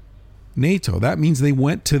joined NATO. That means they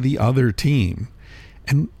went to the other team,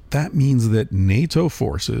 and that means that NATO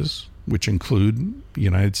forces, which include the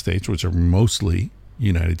United States, which are mostly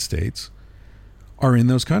United States, are in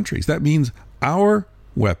those countries. That means our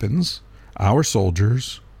weapons, our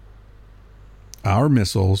soldiers, our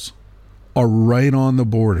missiles are right on the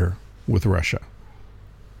border with Russia.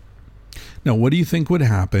 Now, what do you think would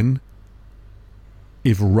happen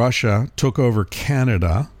if Russia took over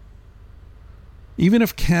Canada? Even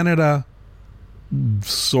if Canada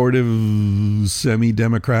sort of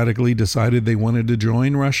semi-democratically decided they wanted to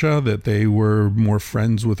join Russia, that they were more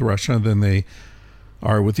friends with Russia than they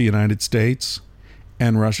are with the United States,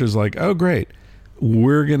 and Russia's like, oh, great,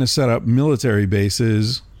 we're going to set up military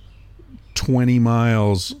bases 20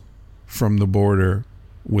 miles from the border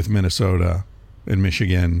with Minnesota and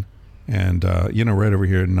Michigan and, right over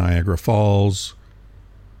here in Niagara Falls.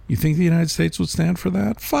 You think the United States would stand for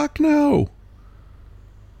that? Fuck no.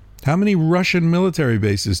 How many Russian military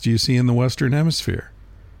bases do you see in the Western Hemisphere?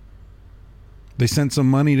 They sent some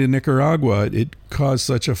money to Nicaragua. It caused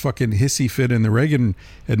such a fucking hissy fit in the Reagan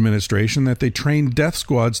administration that they trained death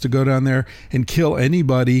squads to go down there and kill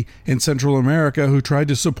anybody in Central America who tried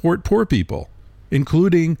to support poor people,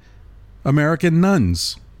 including American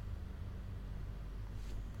nuns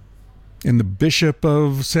and the Bishop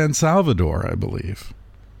of San Salvador, I believe.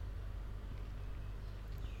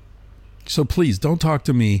 So please don't talk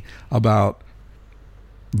to me about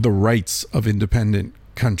the rights of independent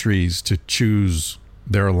countries to choose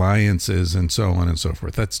their alliances and so on and so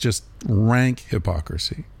forth. That's just rank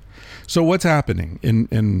hypocrisy. So what's happening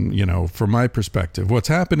from my perspective, what's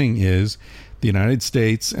happening is the United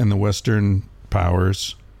States and the Western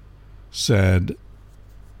powers said,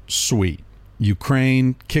 sweet,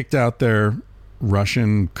 Ukraine kicked out their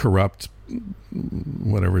Russian corrupt,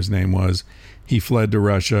 whatever his name was. He fled to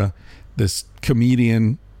Russia. This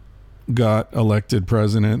comedian got elected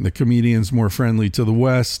president. The comedian's more friendly to the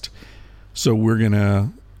West. So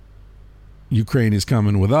Ukraine is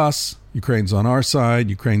coming with us. Ukraine's on our side.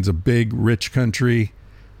 Ukraine's a big, rich country.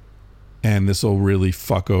 And this will really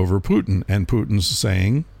fuck over Putin. And Putin's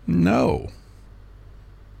saying, no,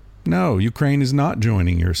 Ukraine is not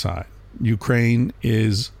joining your side. Ukraine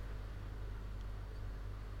is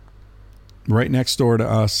right next door to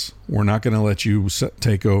us. We're not going to let you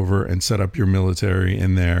take over and set up your military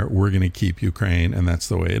in there. We're going to keep Ukraine, and that's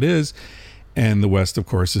the way it is. And the West, of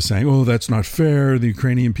course, is saying, oh, that's not fair. The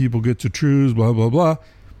Ukrainian people get to choose, blah, blah, blah.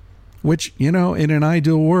 Which, in an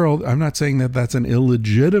ideal world, I'm not saying that that's an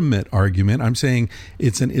illegitimate argument. I'm saying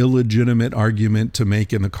it's an illegitimate argument to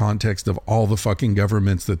make in the context of all the fucking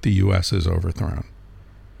governments that the U.S. has overthrown.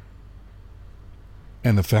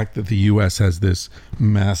 And the fact that the U.S. has this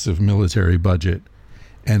massive military budget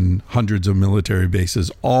and hundreds of military bases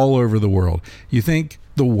all over the world. You think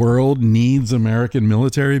the world needs American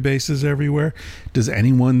military bases everywhere? Does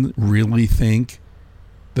anyone really think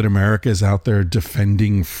that America is out there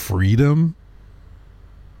defending freedom?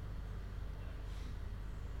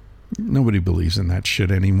 Nobody believes in that shit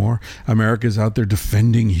anymore. America's out there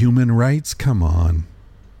defending human rights? Come on.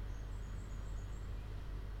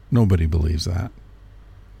 Nobody believes that.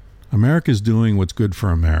 America's doing what's good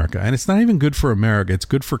for America. And it's not even good for America. It's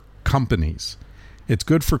good for companies. It's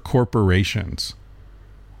good for corporations.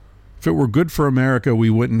 If it were good for America, we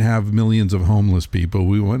wouldn't have millions of homeless people.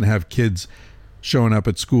 We wouldn't have kids showing up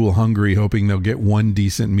at school hungry, hoping they'll get one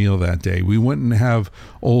decent meal that day. We wouldn't have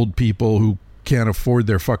old people who can't afford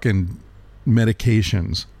their fucking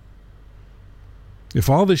medications. If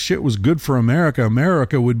all this shit was good for America,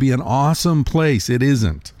 America would be an awesome place. It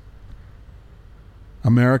isn't.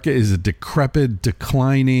 America is a decrepit,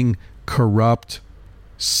 declining, corrupt,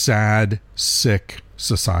 sad, sick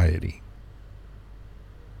society.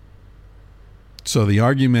 So the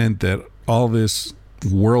argument that all this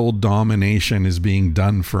world domination is being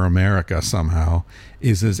done for America somehow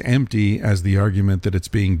is as empty as the argument that it's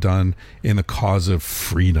being done in the cause of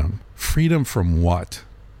freedom. Freedom from what?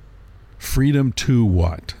 Freedom to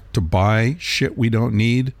what? To buy shit we don't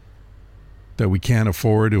need, that we can't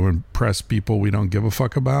afford, to impress people we don't give a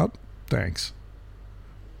fuck about? Thanks.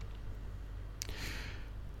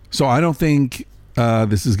 So I don't think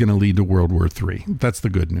this is going to lead to World War III. That's the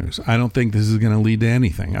good news. I don't think this is going to lead to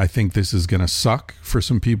anything. I think this is going to suck for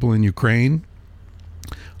some people in Ukraine.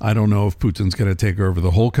 I don't know if Putin's going to take over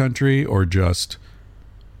the whole country or just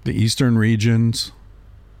the eastern regions.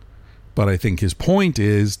 But I think his point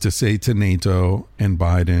is to say to NATO and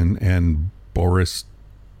Biden and Boris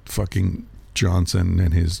fucking Johnson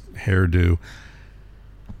and his hairdo,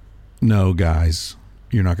 no, guys,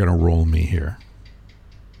 you're not going to roll me here.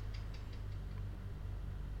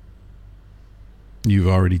 You've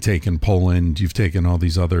already taken Poland. You've taken all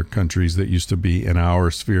these other countries that used to be in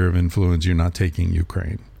our sphere of influence. You're not taking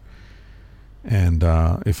Ukraine. And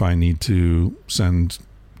if I need to send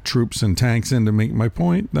troops and tanks in to make my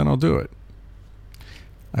point, then I'll do it.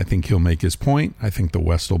 I think he'll make his point. I think the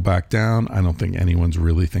West will back down. I don't think anyone's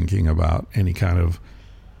really thinking about any kind of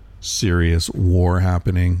serious war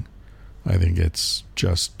happening. I think it's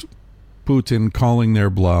just Putin calling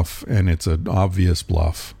their bluff, and it's an obvious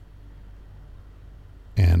bluff.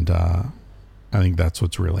 And I think that's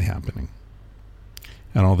what's really happening.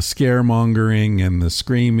 And all the scaremongering and the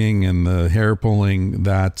screaming and the hair pulling,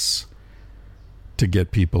 that's to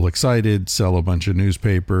get people excited, sell a bunch of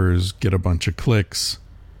newspapers, get a bunch of clicks,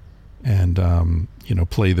 and,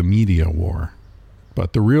 play the media war.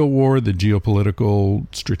 But the real war, the geopolitical,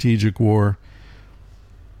 strategic war,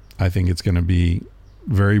 I think it's going to be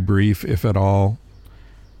very brief, if at all.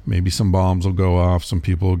 Maybe some bombs will go off. Some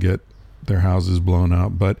people will get their houses blown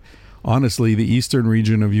up. But honestly, the eastern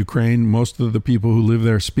region of Ukraine, most of the people who live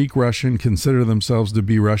there speak Russian, consider themselves to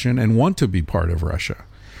be Russian, and want to be part of Russia.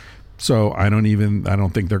 So I don't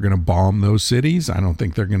think they're going to bomb those cities. I don't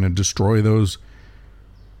think they're going to destroy those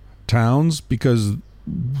towns, because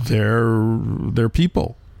they're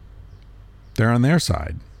people. They're on their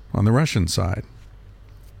side, on the Russian side.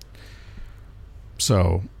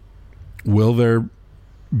 So will there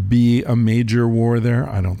be a major war there?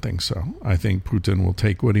 I don't think so. I think Putin will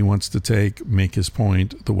take what he wants to take, make his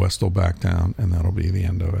point, the West will back down, and that'll be the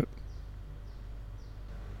end of it.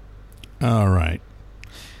 All right.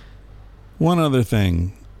 One other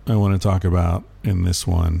thing I want to talk about in this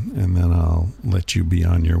one, and then I'll let you be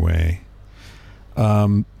on your way.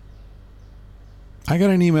 I got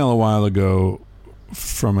an email a while ago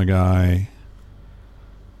from a guy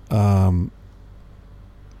who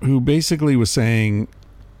basically was saying,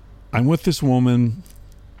 I'm with this woman,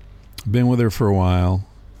 been with her for a while.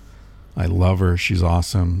 I love her. She's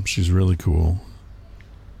awesome. She's really cool.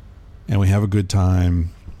 And we have a good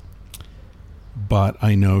time. But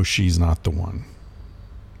I know she's not the one.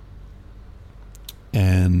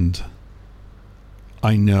 And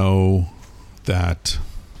I know that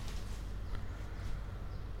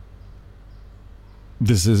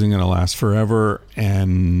this isn't going to last forever.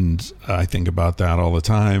 And I think about that all the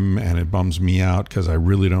time. And it bums me out because I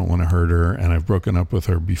really don't want to hurt her. And I've broken up with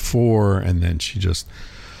her before. And then she just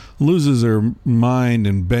loses her mind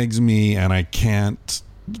and begs me. And I can't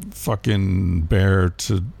fucking bear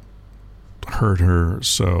to hurt her.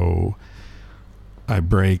 So I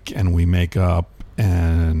break and we make up.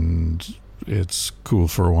 And it's cool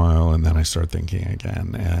for a while, and then I start thinking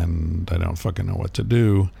again, and I don't fucking know what to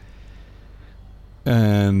do.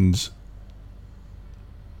 And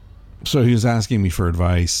so he was asking me for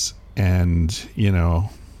advice, and, in a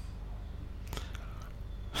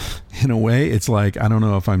way, it's like, I don't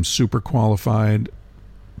know if I'm super qualified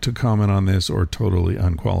to comment on this or totally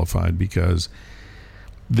unqualified, because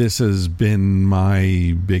this has been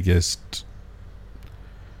my biggest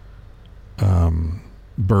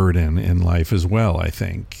burden in life as well. I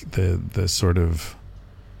think the sort of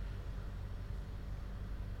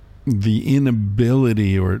the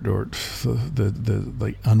inability or the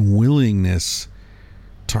like unwillingness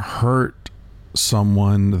to hurt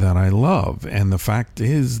someone that I love. And the fact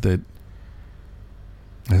is that,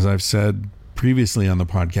 as I've said previously on the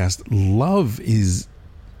podcast, love is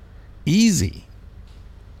easy.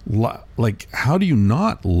 like, how do you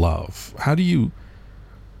not love? How do you...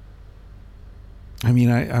 I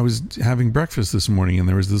mean, I was having breakfast this morning, and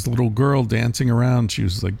there was this little girl dancing around. She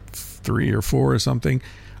was like 3 or 4 or something.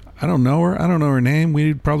 I don't know her. I don't know her name.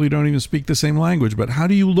 We probably don't even speak the same language. But how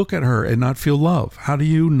do you look at her and not feel love? How do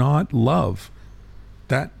you not love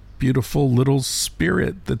that beautiful little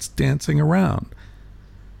spirit that's dancing around?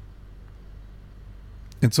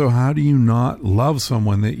 And so how do you not love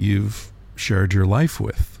someone that you've shared your life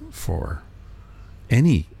with for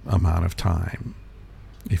any amount of time?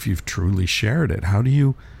 If you've truly shared it, how do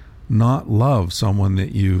you not love someone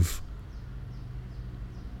that you've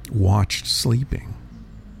watched sleeping?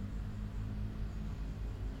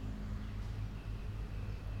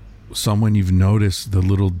 Someone you've noticed the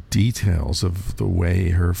little details of the way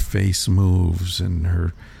her face moves and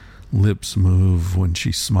her lips move when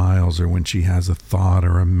she smiles, or when she has a thought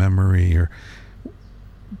or a memory, or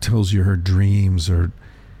tells you her dreams, or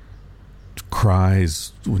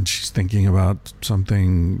cries when she's thinking about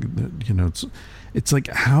something. You know, it's like,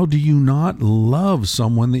 how do you not love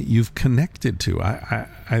someone that you've connected to? I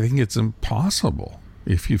think it's impossible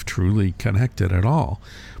if you've truly connected at all.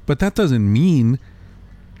 But that doesn't mean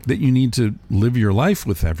that you need to live your life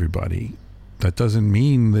with everybody. That doesn't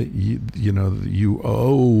mean that you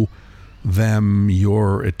owe them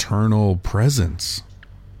your eternal presence.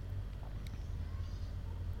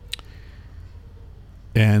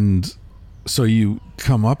 And so you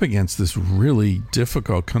come up against this really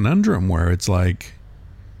difficult conundrum where it's like,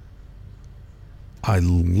 I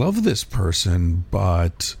love this person,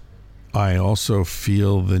 but I also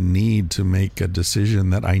feel the need to make a decision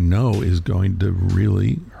that I know is going to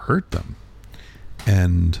really hurt them.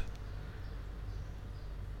 And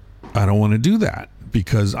I don't want to do that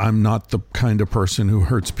because I'm not the kind of person who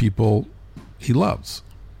hurts people he loves.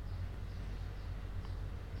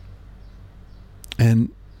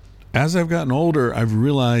 And as I've gotten older, I've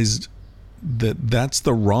realized that that's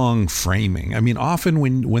the wrong framing. I mean, often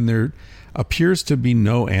when there appears to be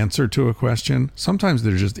no answer to a question, sometimes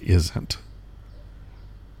there just isn't.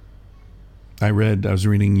 I was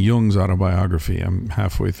reading Jung's autobiography. I'm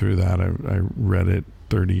halfway through that. I read it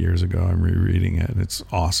 30 years ago. I'm rereading it, and it's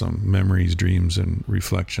awesome. Memories, Dreams, and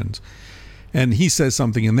Reflections. And he says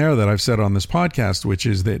something in there that I've said on this podcast, which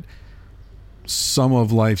is that some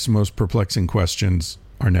of life's most perplexing questions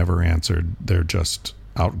are never answered. They're just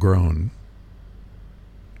outgrown.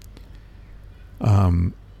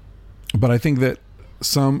 But I think that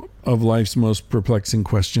some of life's most perplexing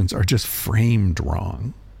questions are just framed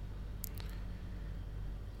wrong.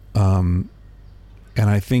 And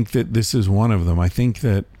I think that this is one of them. I think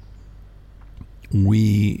that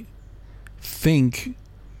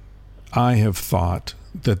I have thought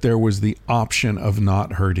that there was the option of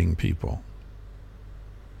not hurting people.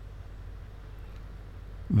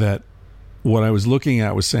 That what I was looking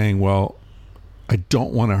at was saying, well, I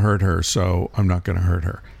don't want to hurt her, so I'm not going to hurt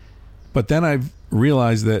her. But then I've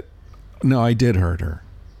realized that, no, I did hurt her.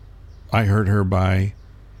 I hurt her by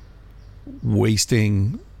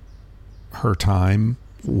wasting her time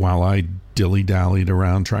while I dilly-dallied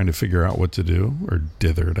around trying to figure out what to do, or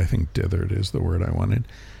dithered. I think dithered is the word I wanted.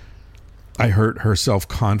 I hurt her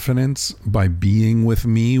self-confidence by being with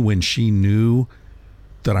me when she knew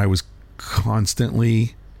that I was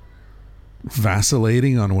constantly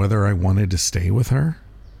vacillating on whether I wanted to stay with her.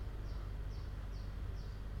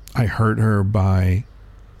 I hurt her by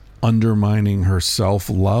undermining her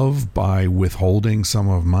self-love by withholding some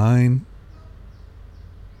of mine.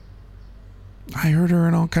 I hurt her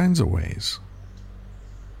in all kinds of ways,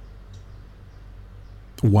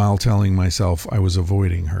 while telling myself I was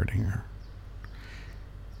avoiding hurting her.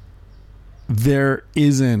 There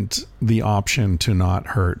isn't the option to not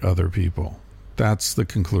hurt other people. That's the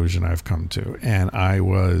conclusion I've come to. And I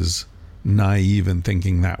was naive in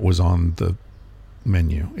thinking that was on the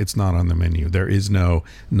menu. It's not on the menu. There is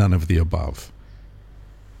none of the above.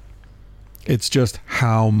 It's just,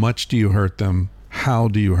 how much do you hurt them? How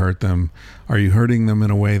do you hurt them? Are you hurting them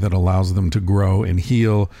in a way that allows them to grow and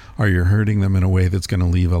heal? Are you hurting them in a way that's going to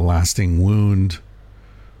leave a lasting wound?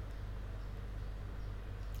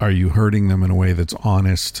 Are you hurting them in a way that's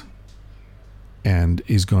honest and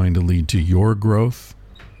is going to lead to your growth?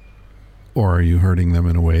 Or are you hurting them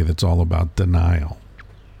in a way that's all about denial?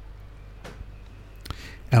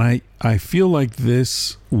 And I feel like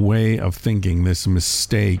this way of thinking, this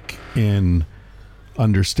mistake in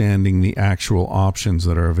understanding the actual options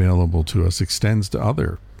that are available to us, extends to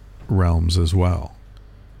other realms as well.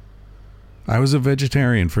 I was a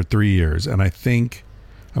vegetarian for 3 years, and I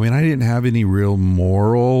didn't have any real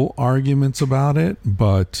moral arguments about it,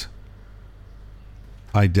 but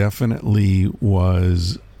I definitely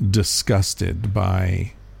was disgusted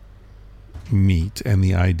by meat and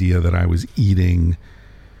the idea that I was eating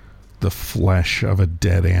the flesh of a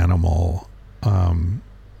dead animal.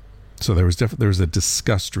 So there was a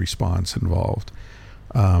disgust response involved.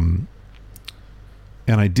 And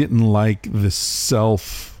I didn't like the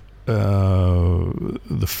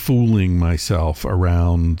fooling myself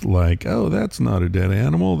around like, oh, that's not a dead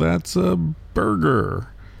animal, that's a burger.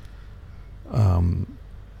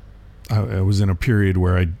 I was in a period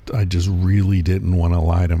where I just really didn't want to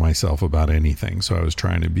lie to myself about anything. So I was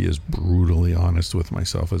trying to be as brutally honest with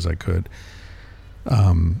myself as I could.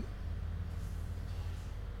 Yeah,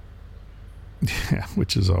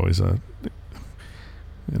 which is always a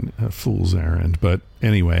fool's errand. But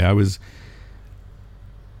anyway,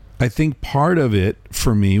 I think part of it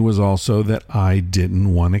for me was also that I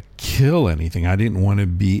didn't want to kill anything. I didn't want to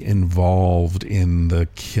be involved in the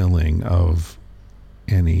killing of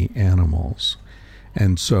any animals.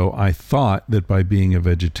 And so I thought that by being a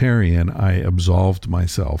vegetarian, I absolved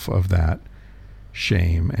myself of that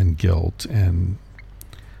shame and guilt, and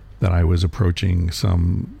that I was approaching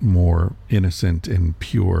some more innocent and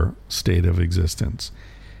pure state of existence.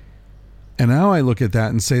 And now I look at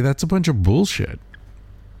that and say, that's a bunch of bullshit.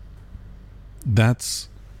 That's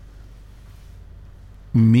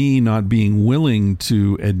me not being willing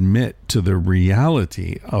to admit to the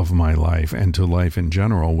reality of my life and to life in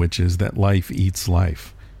general, which is that life eats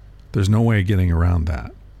life. There's no way of getting around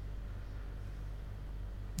that.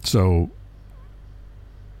 So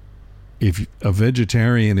if a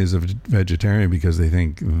vegetarian is a vegetarian because they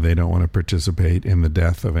think they don't want to participate in the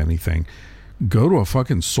death of anything, go to a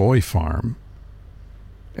fucking soy farm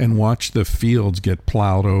and watch the fields get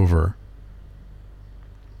plowed over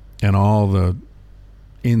and all the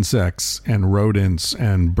insects and rodents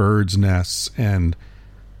and birds' nests and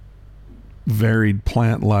varied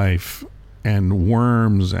plant life and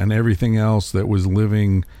worms and everything else that was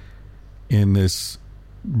living in this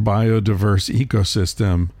biodiverse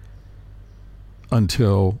ecosystem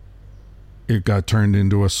until it got turned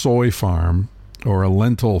into a soy farm or a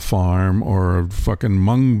lentil farm or a fucking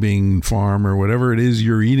mung bean farm or whatever it is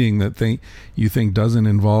you're eating that you think doesn't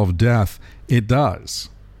involve death. It does.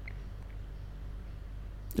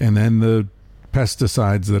 And then the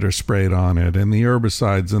pesticides that are sprayed on it and the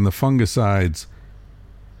herbicides and the fungicides.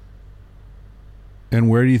 And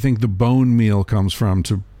where do you think the bone meal comes from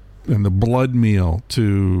and the blood meal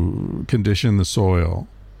to condition the soil?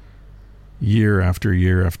 Year after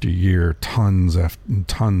year after year, tons and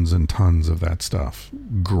tons and tons of that stuff.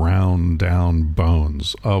 Ground down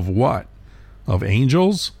bones. Of what? Of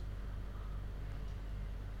angels?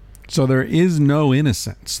 So there is no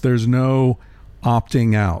innocence. There's no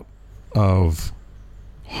opting out of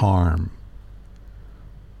harm.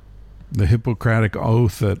 The Hippocratic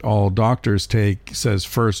oath that all doctors take says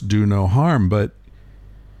first do no harm, but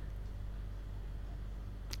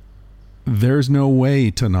there's no way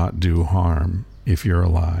to not do harm if you're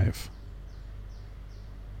alive.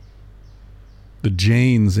 The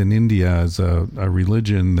Jains in India is a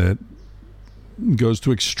religion that goes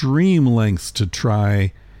to extreme lengths to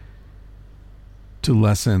try to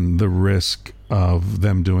lessen the risk of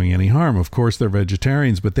them doing any harm. Of course, they're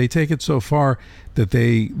vegetarians, but they take it so far that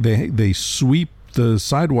they sweep the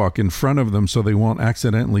sidewalk in front of them so they won't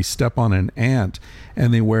accidentally step on an ant,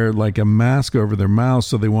 and they wear like a mask over their mouth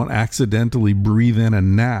so they won't accidentally breathe in a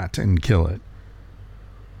gnat and kill it.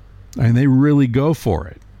 And they really go for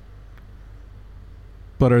it.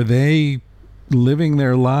 But are they living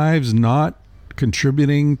their lives not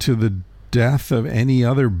contributing to the death of any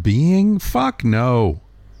other being? Fuck no.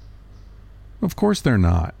 Of course they're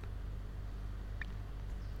not.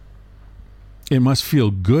 It must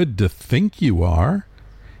feel good to think you are.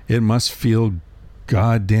 It must feel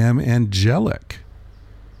goddamn angelic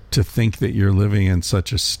to think that you're living in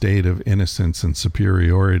such a state of innocence and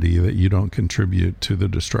superiority that you don't contribute to the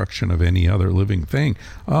destruction of any other living thing.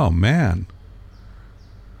 Oh, man.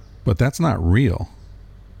 But that's not real.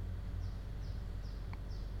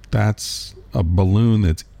 That's a balloon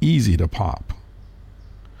that's easy to pop.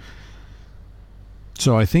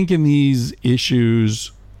 So I think in these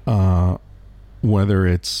issues, whether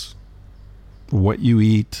it's what you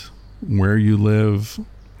eat, where you live,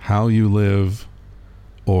 how you live,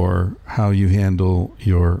 or how you handle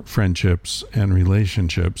your friendships and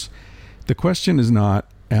relationships, the question is not,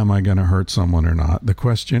 am I going to hurt someone or not? The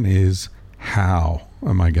question is, how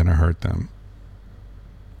am I going to hurt them?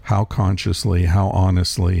 How consciously, how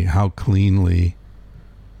honestly, how cleanly?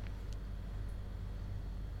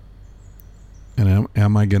 And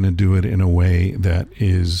am I going to do it in a way that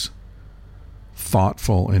is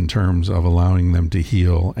thoughtful in terms of allowing them to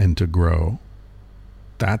heal and to grow?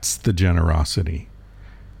 That's the generosity.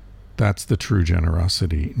 That's the true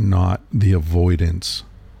generosity, not the avoidance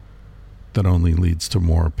that only leads to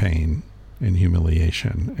more pain and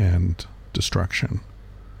humiliation and destruction.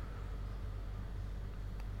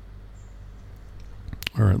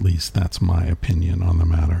 Or at least that's my opinion on the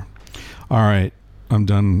matter. All right, I'm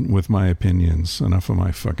done with my opinions. Enough of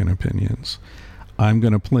my fucking opinions. I'm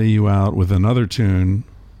going to play you out with another tune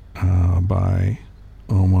by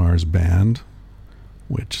Omar's band,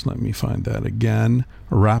 which, let me find that again,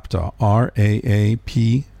 Raapta, R-A-A-P-T-A.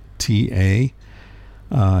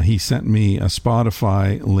 He sent me a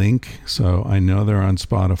Spotify link, so I know they're on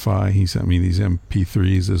Spotify. He sent me these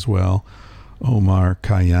MP3s as well. Omar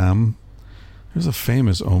Khayyam. There's a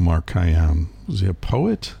famous Omar Khayyam. Was he a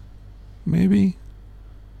poet? Maybe?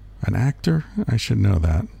 An actor? I should know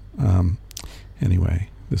that. Anyway,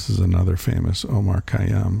 this is another famous Omar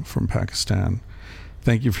Khayyam from Pakistan.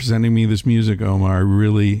 Thank you for sending me this music, Omar. I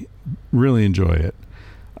really, really enjoy it.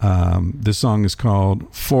 This song is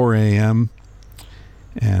called 4 a.m.,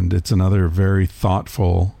 and it's another very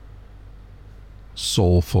thoughtful,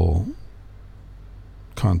 soulful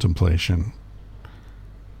contemplation.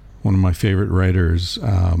 One of my favorite writers,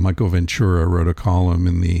 Michael Ventura, wrote a column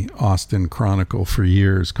in the Austin Chronicle for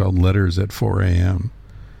years called Letters at 4 a.m.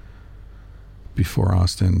 before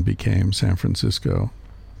Austin became San Francisco.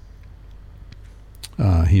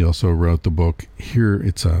 He also wrote the book, here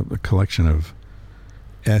it's a collection of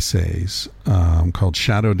essays called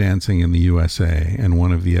Shadow Dancing in the USA, and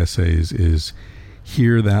one of the essays is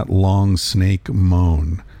Hear That Long Snake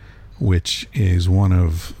Moan, which is one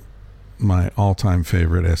of my all-time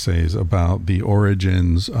favorite essays about the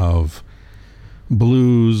origins of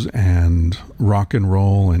blues and rock and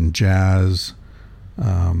roll and jazz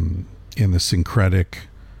in the syncretic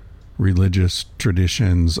religious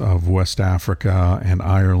traditions of West Africa and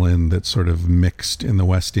Ireland that sort of mixed in the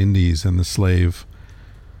West Indies and the slave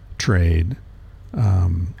trade.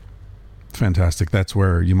 Fantastic. That's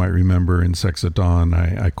where you might remember in Sex at Dawn,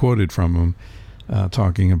 I quoted from him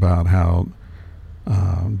talking about how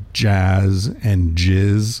jazz and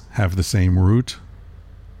jizz have the same root,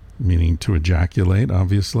 meaning to ejaculate,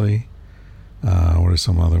 obviously. What are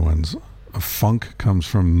some other ones? Funk comes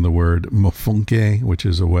from the word mofunke, which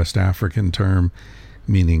is a West African term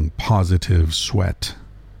meaning positive sweat.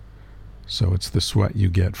 So it's the sweat you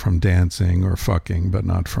get from dancing or fucking, but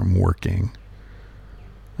not from working.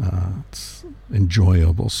 It's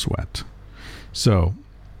enjoyable sweat. So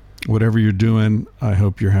whatever you're doing, I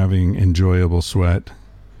hope you're having enjoyable sweat.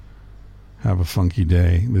 Have a funky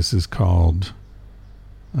day. This is called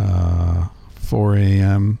 4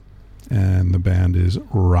 a.m. and the band is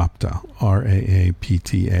Raapta,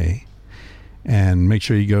 R-A-A-P-T-A. And make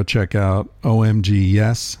sure you go check out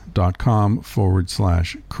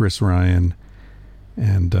omgyes.com/Chris Ryan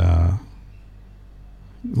and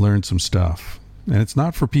learn some stuff. And it's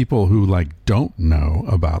not for people who don't know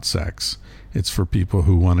about sex. It's for people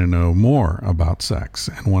who want to know more about sex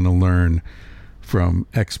and want to learn from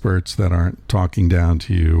experts that aren't talking down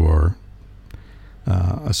to you or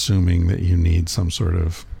assuming that you need some sort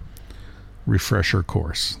of refresher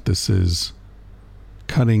course. This is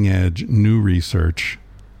cutting edge new research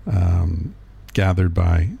gathered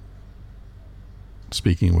by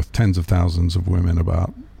speaking with tens of thousands of women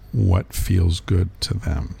about what feels good to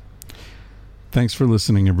them. Thanks for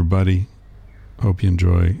listening, everybody. Hope you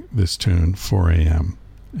enjoy this tune, 4 a.m.,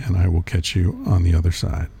 and I will catch you on the other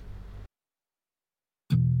side.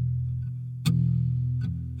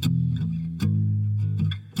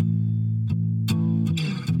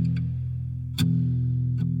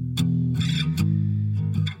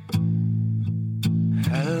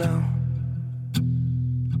 Hello.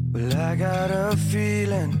 Well, I got a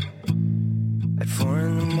feeling at 4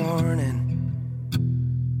 in the morning.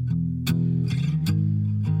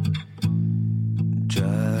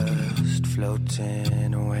 Just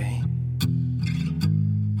floating away.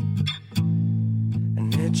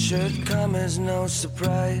 And it should come as no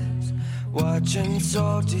surprise, watching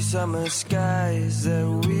salty summer skies, that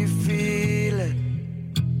we feel it.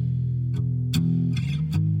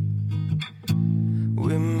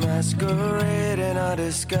 We masquerade in our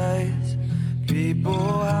disguise, people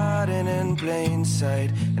hiding in plain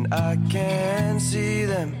sight, and I can't see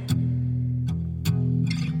them.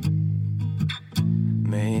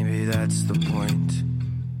 Maybe that's the point.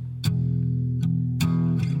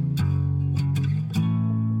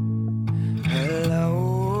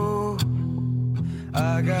 Hello,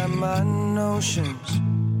 I got my notions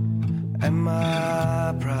and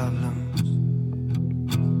my problems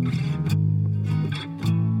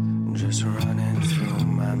just running through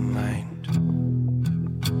my mind.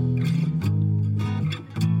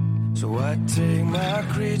 I take my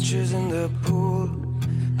creatures in the pool.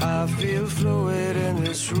 I feel fluid in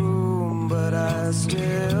this room, but I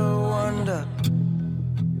still wonder.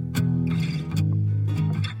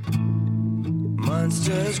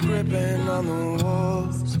 Monsters gripping on the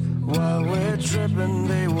walls. While we're tripping,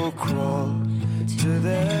 they will crawl to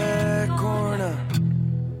their corner.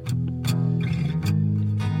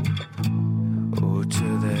 Oh, to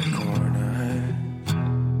their corner.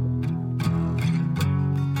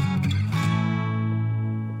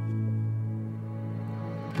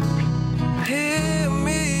 Hear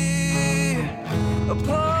me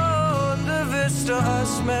upon the vista. I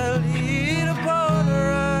smell heat upon the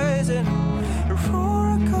horizon.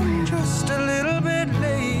 Aurora come just a little bit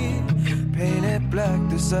late. Painted black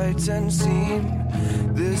the sights unseen.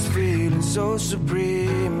 This feeling so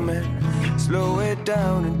supreme. And slow it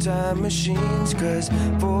down in time machines. 'Cause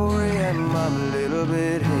 4 a.m. I'm a little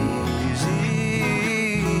bit hazy.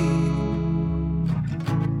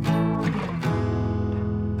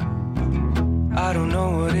 I don't know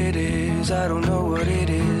what it is, I don't know what it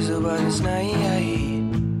is about this night.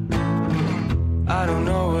 I don't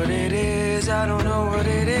know what it is, I don't know what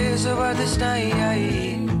it is about this night.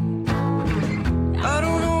 I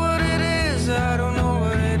don't know what it is, I don't